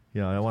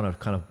 You know, I want to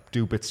kind of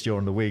do bits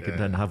during the week and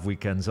then have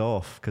weekends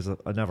off, because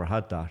I never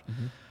had that.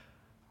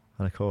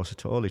 And of course,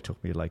 it only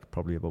took me like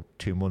probably about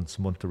 2 months,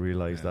 a month to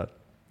realise that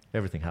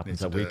everything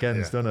happens at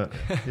weekends, doesn't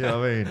it? You know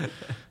what I mean?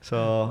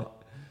 So,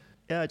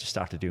 I just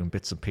started doing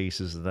bits and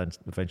pieces, and then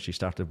eventually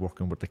started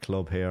working with the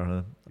club here.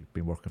 And I've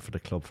been working for the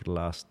club for the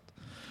last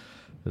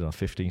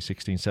 15,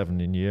 16,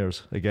 17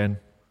 years. Again,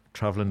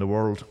 travelling the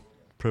world,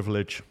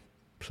 privilege.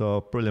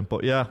 So, brilliant.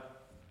 But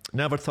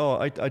never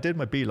thought. I did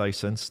my B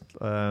licence.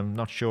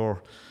 Not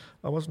sure.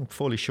 I wasn't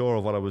fully sure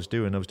of what I was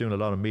doing. I was doing a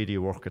lot of media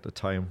work at the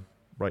time,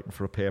 writing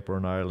for a paper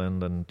in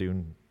Ireland and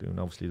doing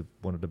obviously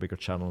one of the bigger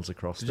channels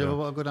across there. Did you ever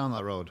want to go down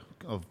that road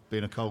of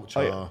being a coach?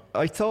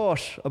 I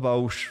thought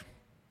about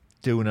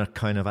doing it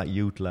kind of at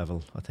youth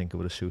level. I think it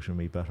would have suited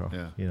me better.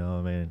 Yeah. You know what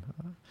I mean?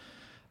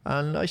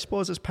 And I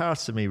suppose there's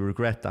parts of me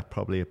regret that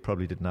probably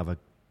didn't have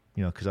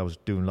because I was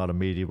doing a lot of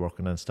media work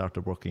and then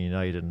started working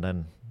United and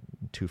then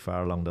too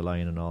far along the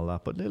line and all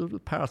that. But little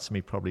parts of me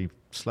probably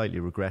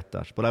slightly regret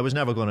that. But I was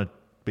never going to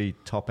be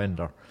top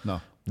ender. No,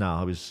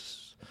 I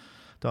was.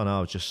 Don't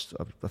know.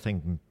 I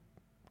think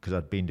because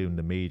I'd been doing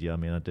the media. I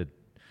mean, I did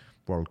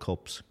World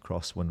Cups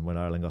when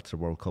Ireland got to the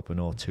World Cup in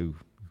 2002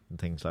 and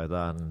things like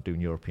that, and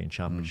doing European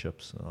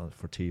Championships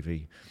for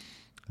TV.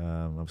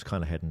 I was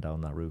kind of heading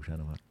down that route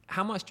anyway.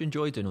 How much do you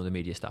enjoy doing all the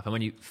media stuff? And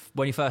when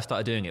you first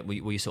started doing it,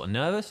 were you sort of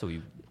nervous, or were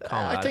you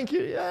calm about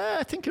it?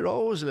 I think you're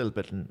always a little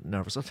bit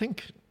nervous. I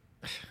think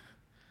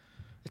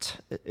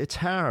it's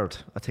hard.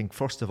 I think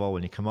first of all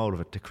when you come out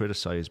of it to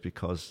criticise,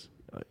 because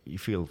you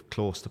feel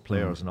close to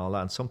players and all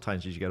that. And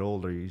sometimes as you get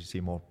older, you see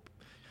more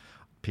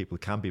people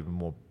can be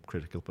more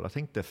critical. But I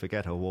think they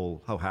forget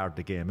how hard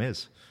the game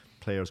is.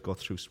 Players go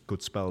through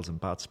good spells and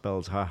bad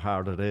spells, how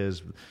hard it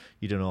is.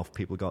 You don't know if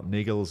people got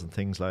niggles and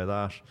things like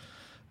that.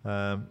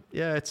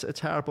 It's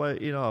hard.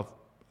 But I've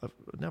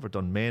never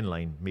done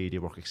mainline media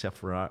work except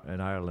for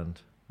in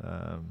Ireland.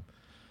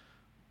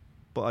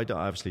 But I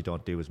obviously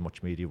don't do as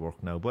much media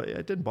work now. But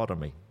it didn't bother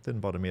me. It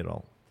didn't bother me at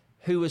all.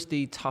 Who was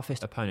the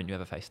toughest opponent you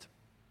ever faced?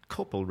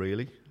 Couple,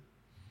 really.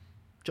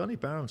 Johnny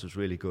Barnes was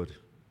really good.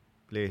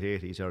 Late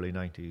 80s, early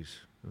 90s.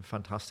 A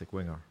fantastic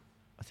winger.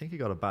 I think he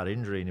got a bad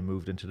injury and he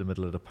moved into the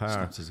middle of the park.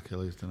 Snapped his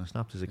Achilles,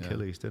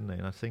 didn't he?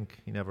 And I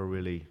think he never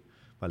really...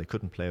 Well, he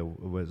couldn't play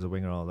as a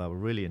winger all that. A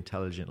really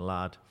intelligent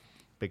lad.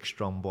 Big,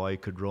 strong boy,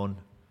 could run,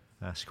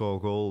 score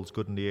goals,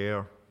 good in the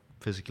air,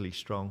 physically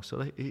strong.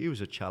 So he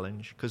was a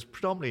challenge. Because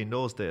predominantly in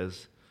those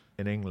days,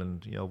 in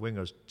England,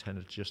 wingers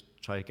tended to just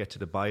try to get to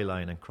the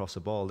byline and cross a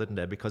ball, didn't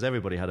they? Because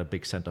everybody had a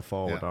big centre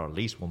forward, or at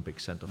least one big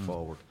centre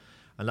forward.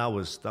 And that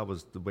was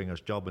the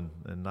winger's job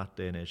in that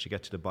day and age, to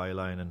get to the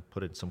byline and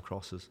put in some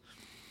crosses.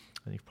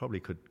 And you probably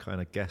could kind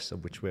of guess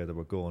of which way they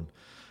were going.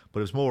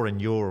 But it was more in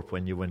Europe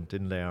when you went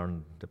in there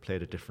and they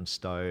played a different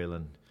style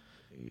and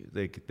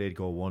they'd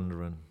go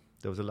wandering.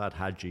 There was a lad,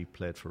 Hadji,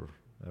 played for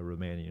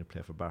Romania,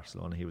 played for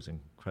Barcelona. He was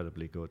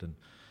incredibly good.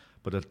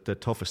 But the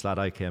toughest lad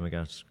I came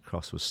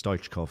across was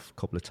Stoichkov a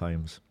couple of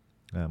times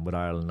with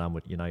Ireland and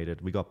with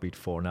United. We got beat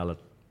 4-0 at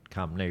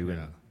Camp Nou in,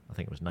 I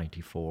think it was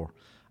 94.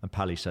 And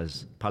Pally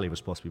was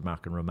supposed to be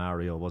marking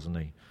Romario, wasn't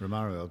he?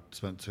 Romario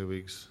spent 2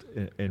 weeks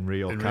in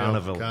Rio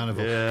Carnival.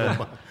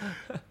 Yeah.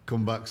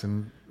 Come back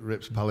and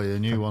rips Pally a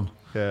new one.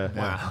 Yeah.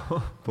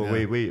 Wow. But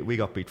we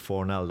got beat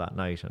 4-0 that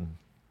night, and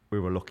we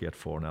were lucky at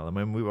 4-0. I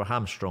mean, we were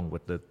hamstrung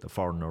with the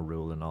foreigner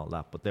rule and all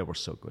that, but they were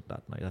so good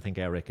that night. I think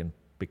Eric and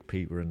Big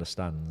Pete were in the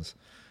stands.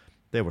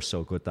 They were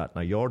so good that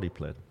night. Jordi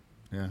played.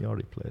 Yeah.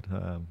 Jordi played.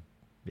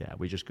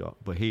 We just got...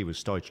 But he was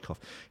Stoichkov.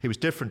 He was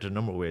different in a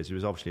number of ways. He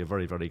was obviously a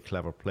very, very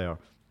clever player.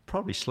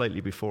 probably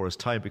slightly before his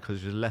time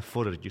because he was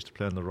left-footed. He used to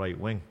play on the right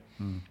wing,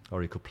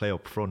 or he could play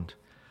up front.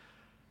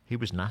 He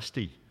was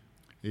nasty.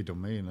 He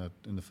done me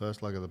in the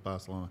first leg of the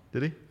Barcelona.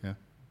 Did he?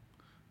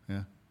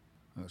 Yeah.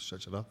 Let's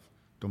stretch it off.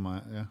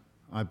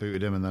 I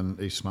booted him and then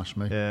he smashed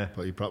me. Yeah.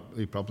 But he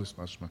probably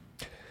smashed me.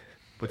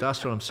 But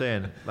that's what I'm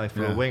saying. Like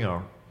for a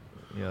winger,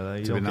 you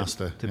to be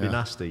nasty. To be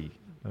nasty.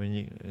 I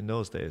mean, in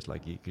those days,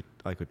 like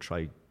I could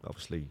try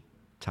obviously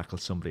tackle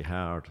somebody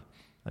hard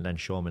and then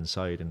show him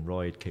inside and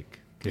ride kick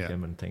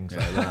him and things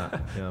like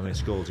that. You know, I mean,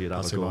 Scholes, you'd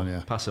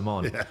have pass him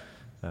on. Yeah.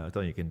 I don't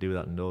think you can do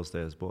that in those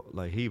days. But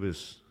like he'd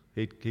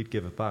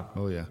give it back.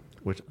 Oh yeah.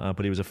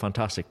 But he was a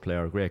fantastic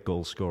player, a great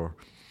goal scorer.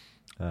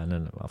 And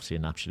then obviously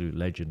an absolute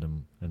legend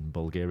in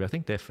Bulgaria. I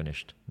think they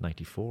finished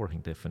 94. I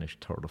think they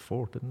finished third or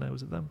fourth, didn't they?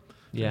 Was it them?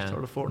 Yeah.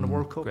 Third or fourth in the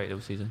World Cup. Great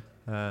little season.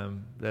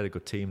 They had a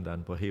good team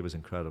then, but he was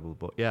incredible.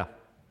 But yeah,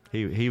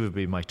 he would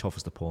be my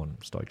toughest opponent,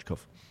 Stoichkov.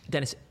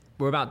 Dennis,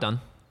 we're about done.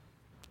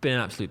 It's been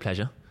an absolute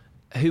pleasure.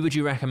 Who would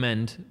you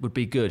recommend would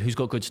be good? Who's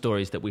got good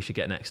stories that we should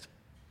get next?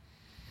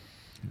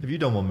 Have you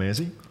done one,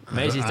 Maisie?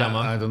 Maisie's done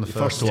one. I done the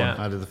first one.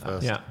 I did the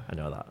first. Yeah, I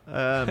know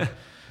that.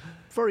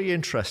 Very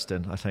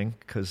interesting, I think,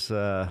 because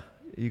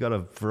you got a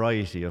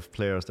variety of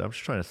players there. I'm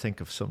just trying to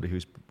think of somebody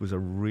was a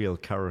real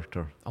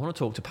character. I want to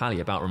talk to Pally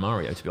about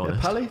Romario, to be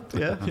honest. Pally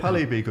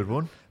would be a good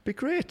one. Be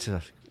great.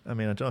 I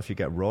mean, I don't know if you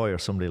get Roy or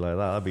somebody like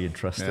that. That'd be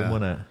interesting,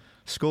 wouldn't it?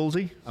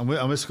 Scholesy? I'm with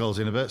Scholesy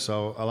in a bit,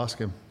 so I'll ask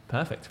him.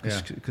 Perfect.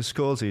 Because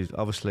Scholesy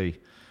obviously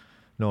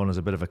known as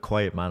a bit of a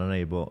quiet man, isn't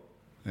he? But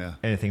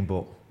anything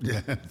but.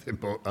 Yeah, anything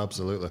but,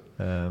 absolutely.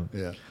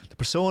 The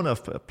persona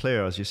of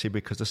players, you see,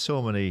 because there's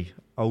so many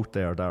out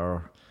there that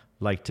are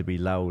like to be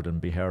loud and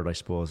be heard, I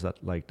suppose,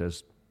 that like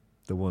there's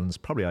the ones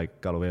probably I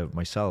got away with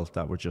myself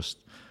that were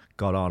just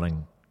got on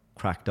and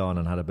cracked on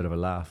and had a bit of a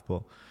laugh.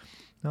 But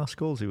no,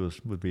 Scholesy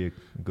would be a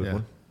good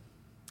one.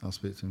 I'll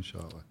speak to him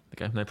shortly.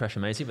 Okay, no pressure,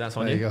 Maisie, but that's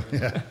on you. There you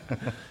go.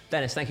 Yeah.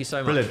 Dennis, thank you so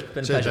much. Brilliant. It's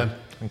been a pleasure. Ben.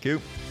 Thank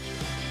you.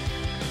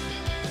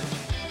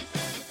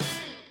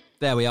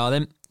 There we are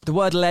then. The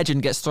word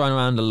legend gets thrown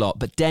around a lot,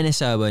 but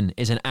Denis Irwin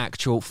is an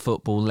actual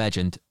football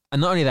legend.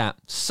 And not only that,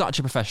 such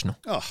a professional.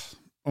 Oh,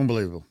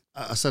 unbelievable.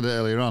 I said it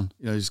earlier on,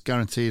 he's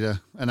guaranteed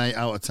an 8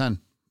 out of 10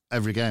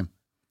 every game.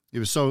 He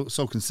was so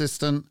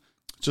consistent,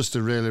 just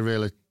a really,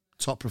 really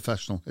top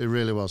professional. It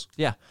really was.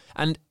 Yeah.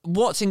 And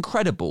what's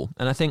incredible,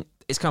 and I think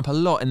it's come up a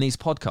lot in these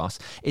podcasts,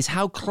 is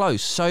how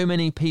close so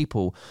many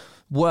people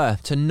were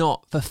to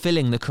not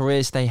fulfilling the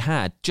careers they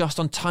had just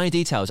on tiny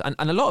details. And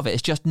a lot of it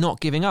is just not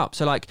giving up.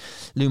 So like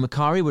Lou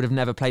Macari would have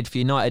never played for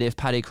United if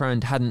Paddy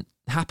Crone hadn't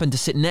happened to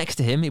sit next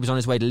to him. He was on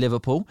his way to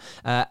Liverpool.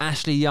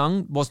 Ashley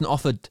Young wasn't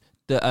offered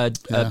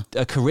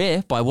a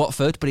career by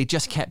Watford, but he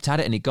just kept at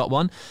it and he got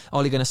one.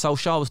 Ole Gunnar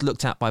Solskjaer was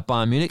looked at by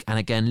Bayern Munich, and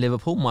again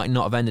Liverpool might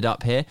not have ended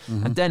up here.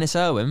 And Denis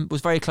Irwin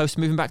was very close to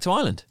moving back to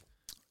Ireland.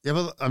 Yeah,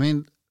 but I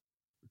mean,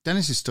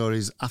 Dennis's story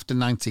is after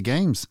 90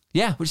 games.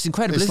 Yeah, which is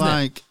incredible, it's isn't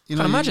like, it?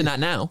 Can't imagine that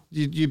now.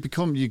 You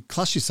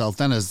class yourself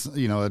then as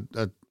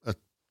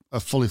a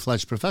fully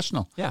fledged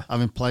professional. Yeah,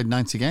 having played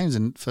 90 games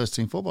in first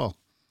team football.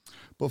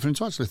 But for him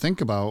to actually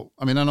think about,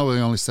 I mean, I know he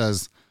only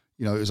says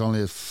it was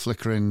only a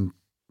flickering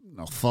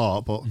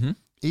thought, but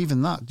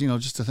even that,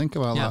 just to think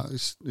about that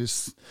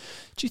is.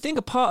 Do you think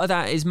a part of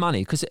that is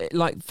money? Because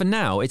like for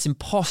now, it's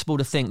impossible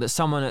to think that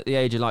someone at the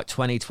age of like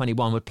 20,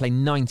 21 would play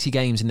 90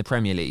 games in the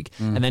Premier League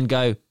and then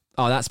go,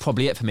 oh, that's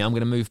probably it for me. I'm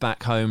going to move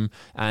back home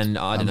and,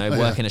 I don't know,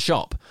 work in a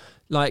shop.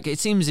 Like, it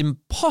seems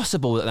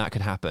impossible that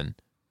could happen.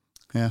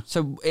 Yeah.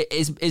 So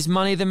is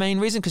money the main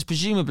reason? Because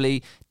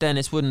presumably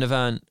Dennis wouldn't have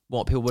earned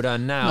what people would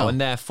earn now and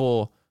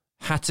therefore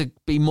had to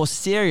be more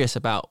serious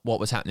about what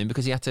was happening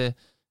because he had to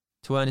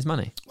earn his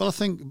money. Well, I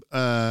think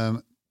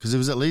because he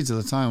was at Leeds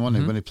at the time,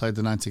 wasn't he, when he played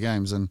the 90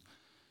 games, and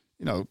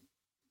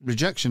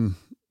rejection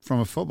from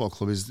a football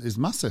club is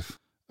massive.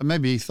 And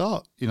maybe he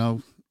thought,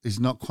 he's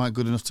not quite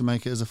good enough to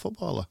make it as a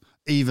footballer,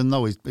 even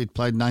though he'd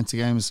played 90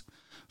 games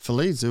for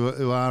Leeds,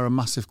 who are a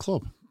massive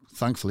club.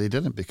 Thankfully, he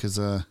didn't, because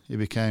he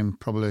became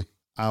probably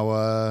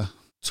our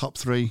top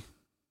 3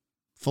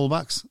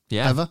 fullbacks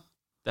ever.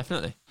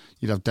 Definitely.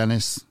 You'd have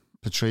Denis,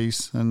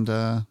 Patrice, and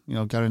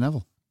Gary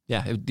Neville.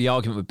 Yeah, the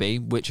argument would be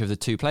which of the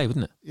two play,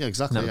 wouldn't it? Yeah,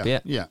 exactly. That would be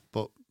it. Yeah,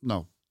 but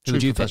no. Who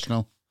would you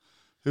professional. Pick?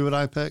 Who would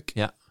I pick?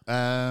 Yeah.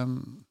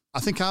 I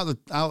think out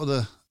of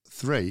the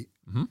 3,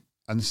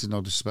 and this is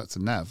no disrespect to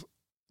Nev,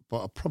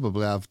 but I'll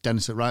probably have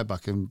Denis at right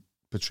back and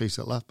Patrice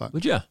at left back.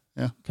 Would you?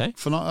 Yeah. Okay.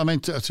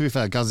 To be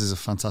fair, Gaz is a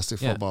fantastic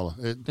footballer.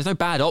 There's no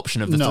bad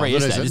option of the 3,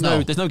 is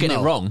there? There's no getting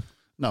it wrong.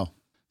 No.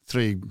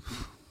 3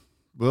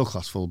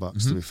 world-class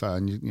fullbacks, to be fair.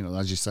 And,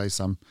 as you say,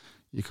 Sam,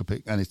 you could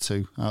pick any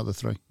 2 out of the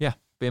 3. Yeah.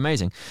 Be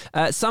amazing.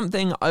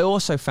 Something I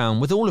also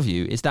found with all of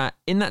you is that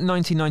in that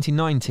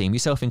 1999 team,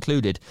 yourself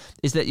included,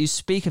 is that you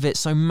speak of it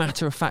so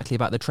matter-of-factly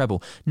about the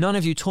treble. None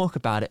of you talk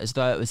about it as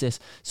though it was this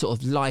sort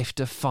of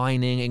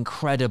life-defining,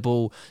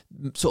 incredible,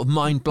 sort of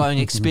mind-blowing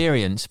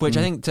experience, which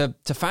I think to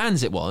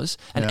fans it was.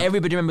 And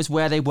everybody remembers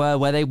where they were,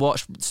 where they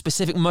watched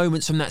specific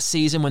moments from that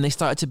season when they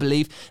started to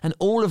believe. And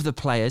all of the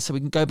players, so we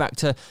can go back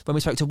to when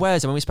we spoke to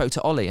Wes and when we spoke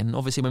to Ollie, and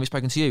obviously when we've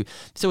spoken to you,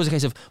 it's always a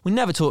case of we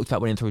never talked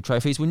about winning 3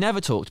 trophies. We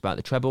never talked about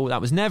the treble. That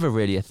was never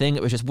really a thing.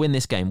 It was just win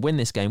this game, win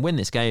this game, win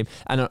this game.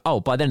 And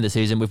by the end of the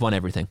season, we've won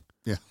everything.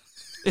 Yeah.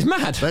 It's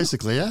mad.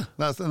 Basically, yeah.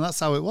 That's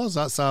how it was.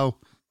 That's how,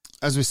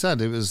 as we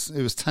said, it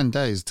was 10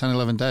 days, 10,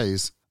 11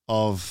 days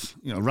of,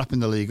 wrapping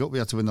the league up. We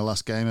had to win the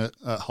last game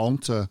at home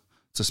to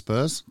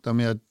Spurs. Then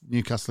we had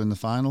Newcastle in the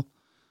final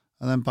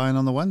and then Bayern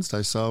on the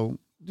Wednesday. So,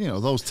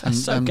 those 10...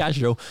 That's so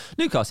casual.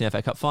 Newcastle in the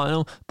FA Cup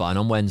final, Bayern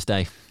on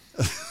Wednesday.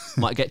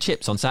 Might get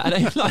chips on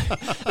Saturday.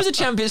 It was a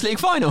Champions League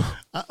final.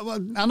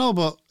 I know,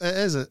 but it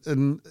is.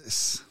 And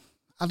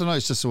I don't know,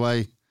 it's just the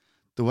way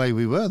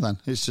we were then.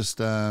 It's just,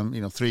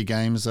 3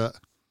 games that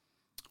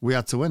we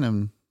had to win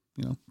and,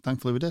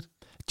 thankfully we did.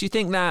 Do you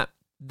think that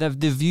the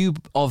view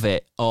of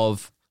it,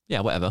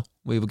 whatever,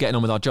 we were getting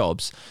on with our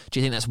jobs, do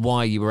you think that's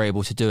why you were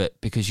able to do it?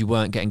 Because you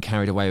weren't getting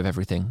carried away with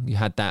everything? You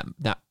had that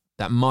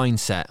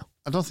mindset?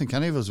 I don't think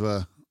any of us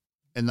were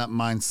in that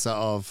mindset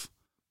of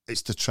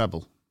it's the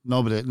treble.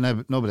 Nobody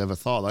ever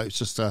thought that. It's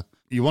just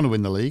you want to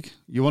win the league,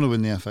 you want to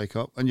win the FA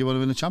Cup, and you want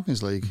to win the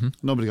Champions League. Mm-hmm.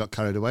 Nobody got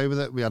carried away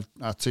with it. We had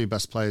our 2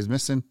 best players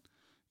missing,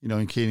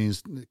 in Keane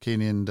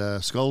and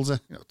Scholes.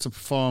 To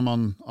perform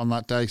on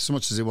that day, so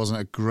much as it wasn't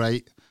a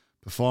great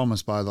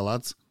performance by the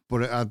lads,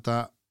 but it had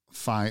that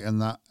fight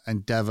and that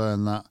endeavour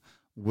and that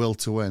will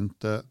to win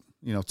that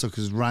took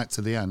us right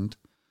to the end.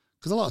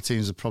 Because a lot of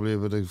teams probably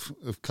would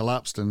have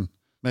collapsed and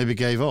maybe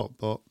gave up,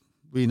 but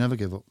we never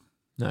give up.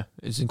 No,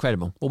 it's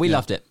incredible. Well, we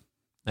loved it.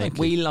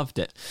 We loved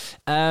it.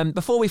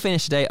 Before we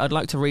finish today, I'd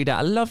like to read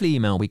out a lovely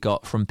email we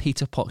got from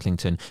Peter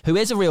Pocklington, who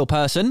is a real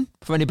person,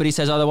 for anybody who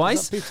says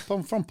otherwise. Is that Peter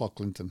from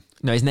Pocklington?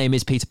 No, his name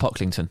is Peter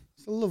Pocklington.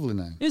 It's a lovely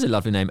name. It is a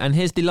lovely name. And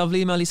here's the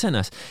lovely email he sent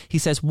us. He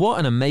says,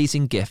 what an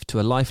amazing gift to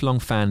a lifelong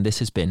fan this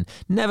has been.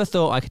 Never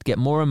thought I could get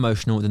more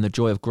emotional than the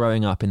joy of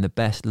growing up in the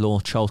best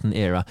Law Charlton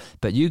era,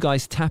 but you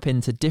guys tap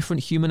into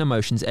different human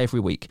emotions every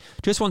week.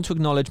 Just want to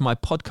acknowledge my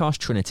podcast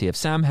trinity of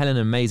Sam, Helen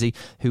and Maisie,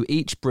 who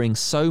each bring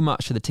so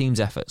much to the team's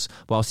efforts.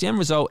 Whilst the end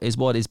result is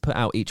what is put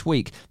out each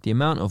week, the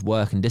amount of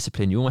work and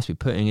discipline you must be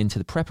putting into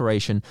the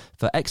preparation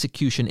for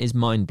execution is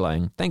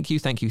mind-blowing. Thank you,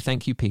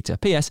 Peter.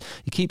 P.S.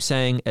 You keep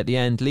saying at the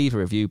end, leave a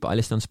review, but I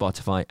listen on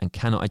Spotify and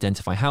cannot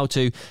identify how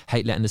to.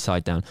 Hate letting the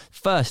side down.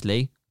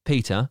 Firstly,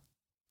 Peter,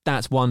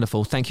 that's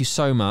wonderful. Thank you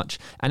so much.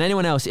 And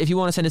anyone else, if you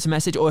want to send us a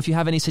message or if you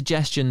have any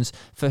suggestions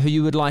for who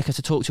you would like us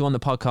to talk to on the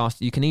podcast,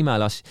 you can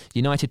email us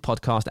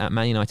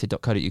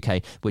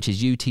unitedpodcast@manunited.co.uk, which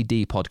is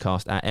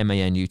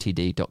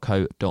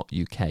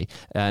utdpodcast@manutd.co.uk.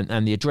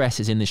 And the address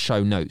is in the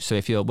show notes.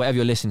 So whatever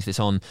you're listening to this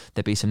on,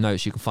 there'll be some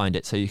notes. You can find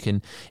it. So you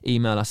can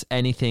email us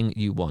anything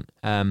you want.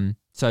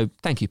 So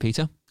thank you,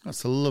 Peter.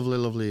 That's a lovely,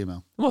 lovely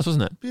email. It was,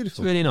 wasn't it?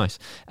 Beautiful. It's really nice.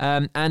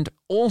 And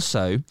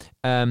also,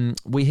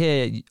 we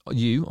hear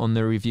you on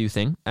the review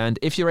thing. And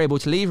if you're able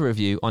to leave a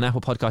review on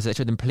Apple Podcasts,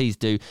 etc., then please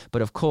do.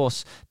 But of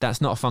course, that's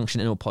not a function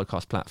in all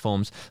podcast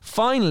platforms.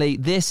 Finally,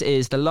 this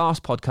is the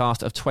last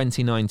podcast of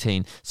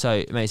 2019.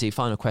 So, Maisie,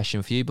 final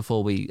question for you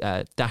before we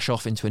dash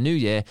off into a new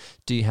year.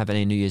 Do you have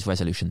any New Year's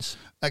resolutions?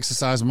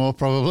 Exercise more,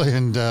 probably.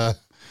 And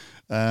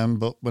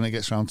but when it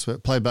gets round to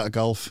it, play better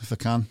golf if I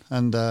can.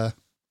 And,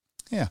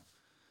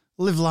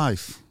 live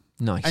life.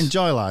 Nice.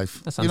 Enjoy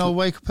life.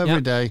 Wake up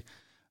every day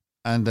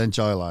and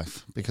enjoy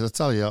life. Because I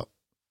tell you,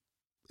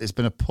 it's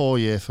been a poor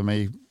year for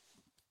me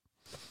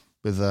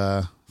with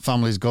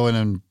families going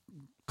and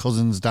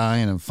cousins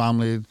dying and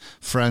family,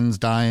 friends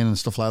dying and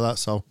stuff like that.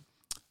 So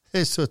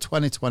here's to a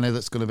 2020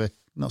 that's going to be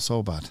not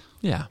so bad.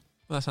 Yeah,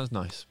 well, that sounds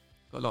nice.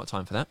 Got a lot of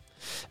time for that.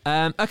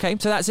 Okay,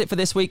 so that's it for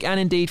this week and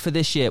indeed for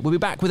this year. We'll be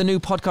back with a new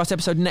podcast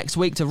episode next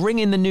week to ring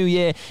in the new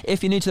year.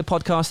 If you're new to the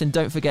podcast, then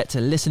don't forget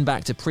to listen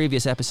back to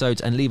previous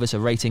episodes and leave us a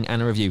rating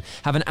and a review.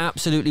 Have an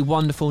absolutely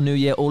wonderful new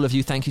year, all of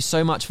you. Thank you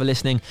so much for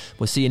listening.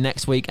 We'll see you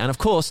next week and, of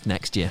course,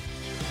 next year.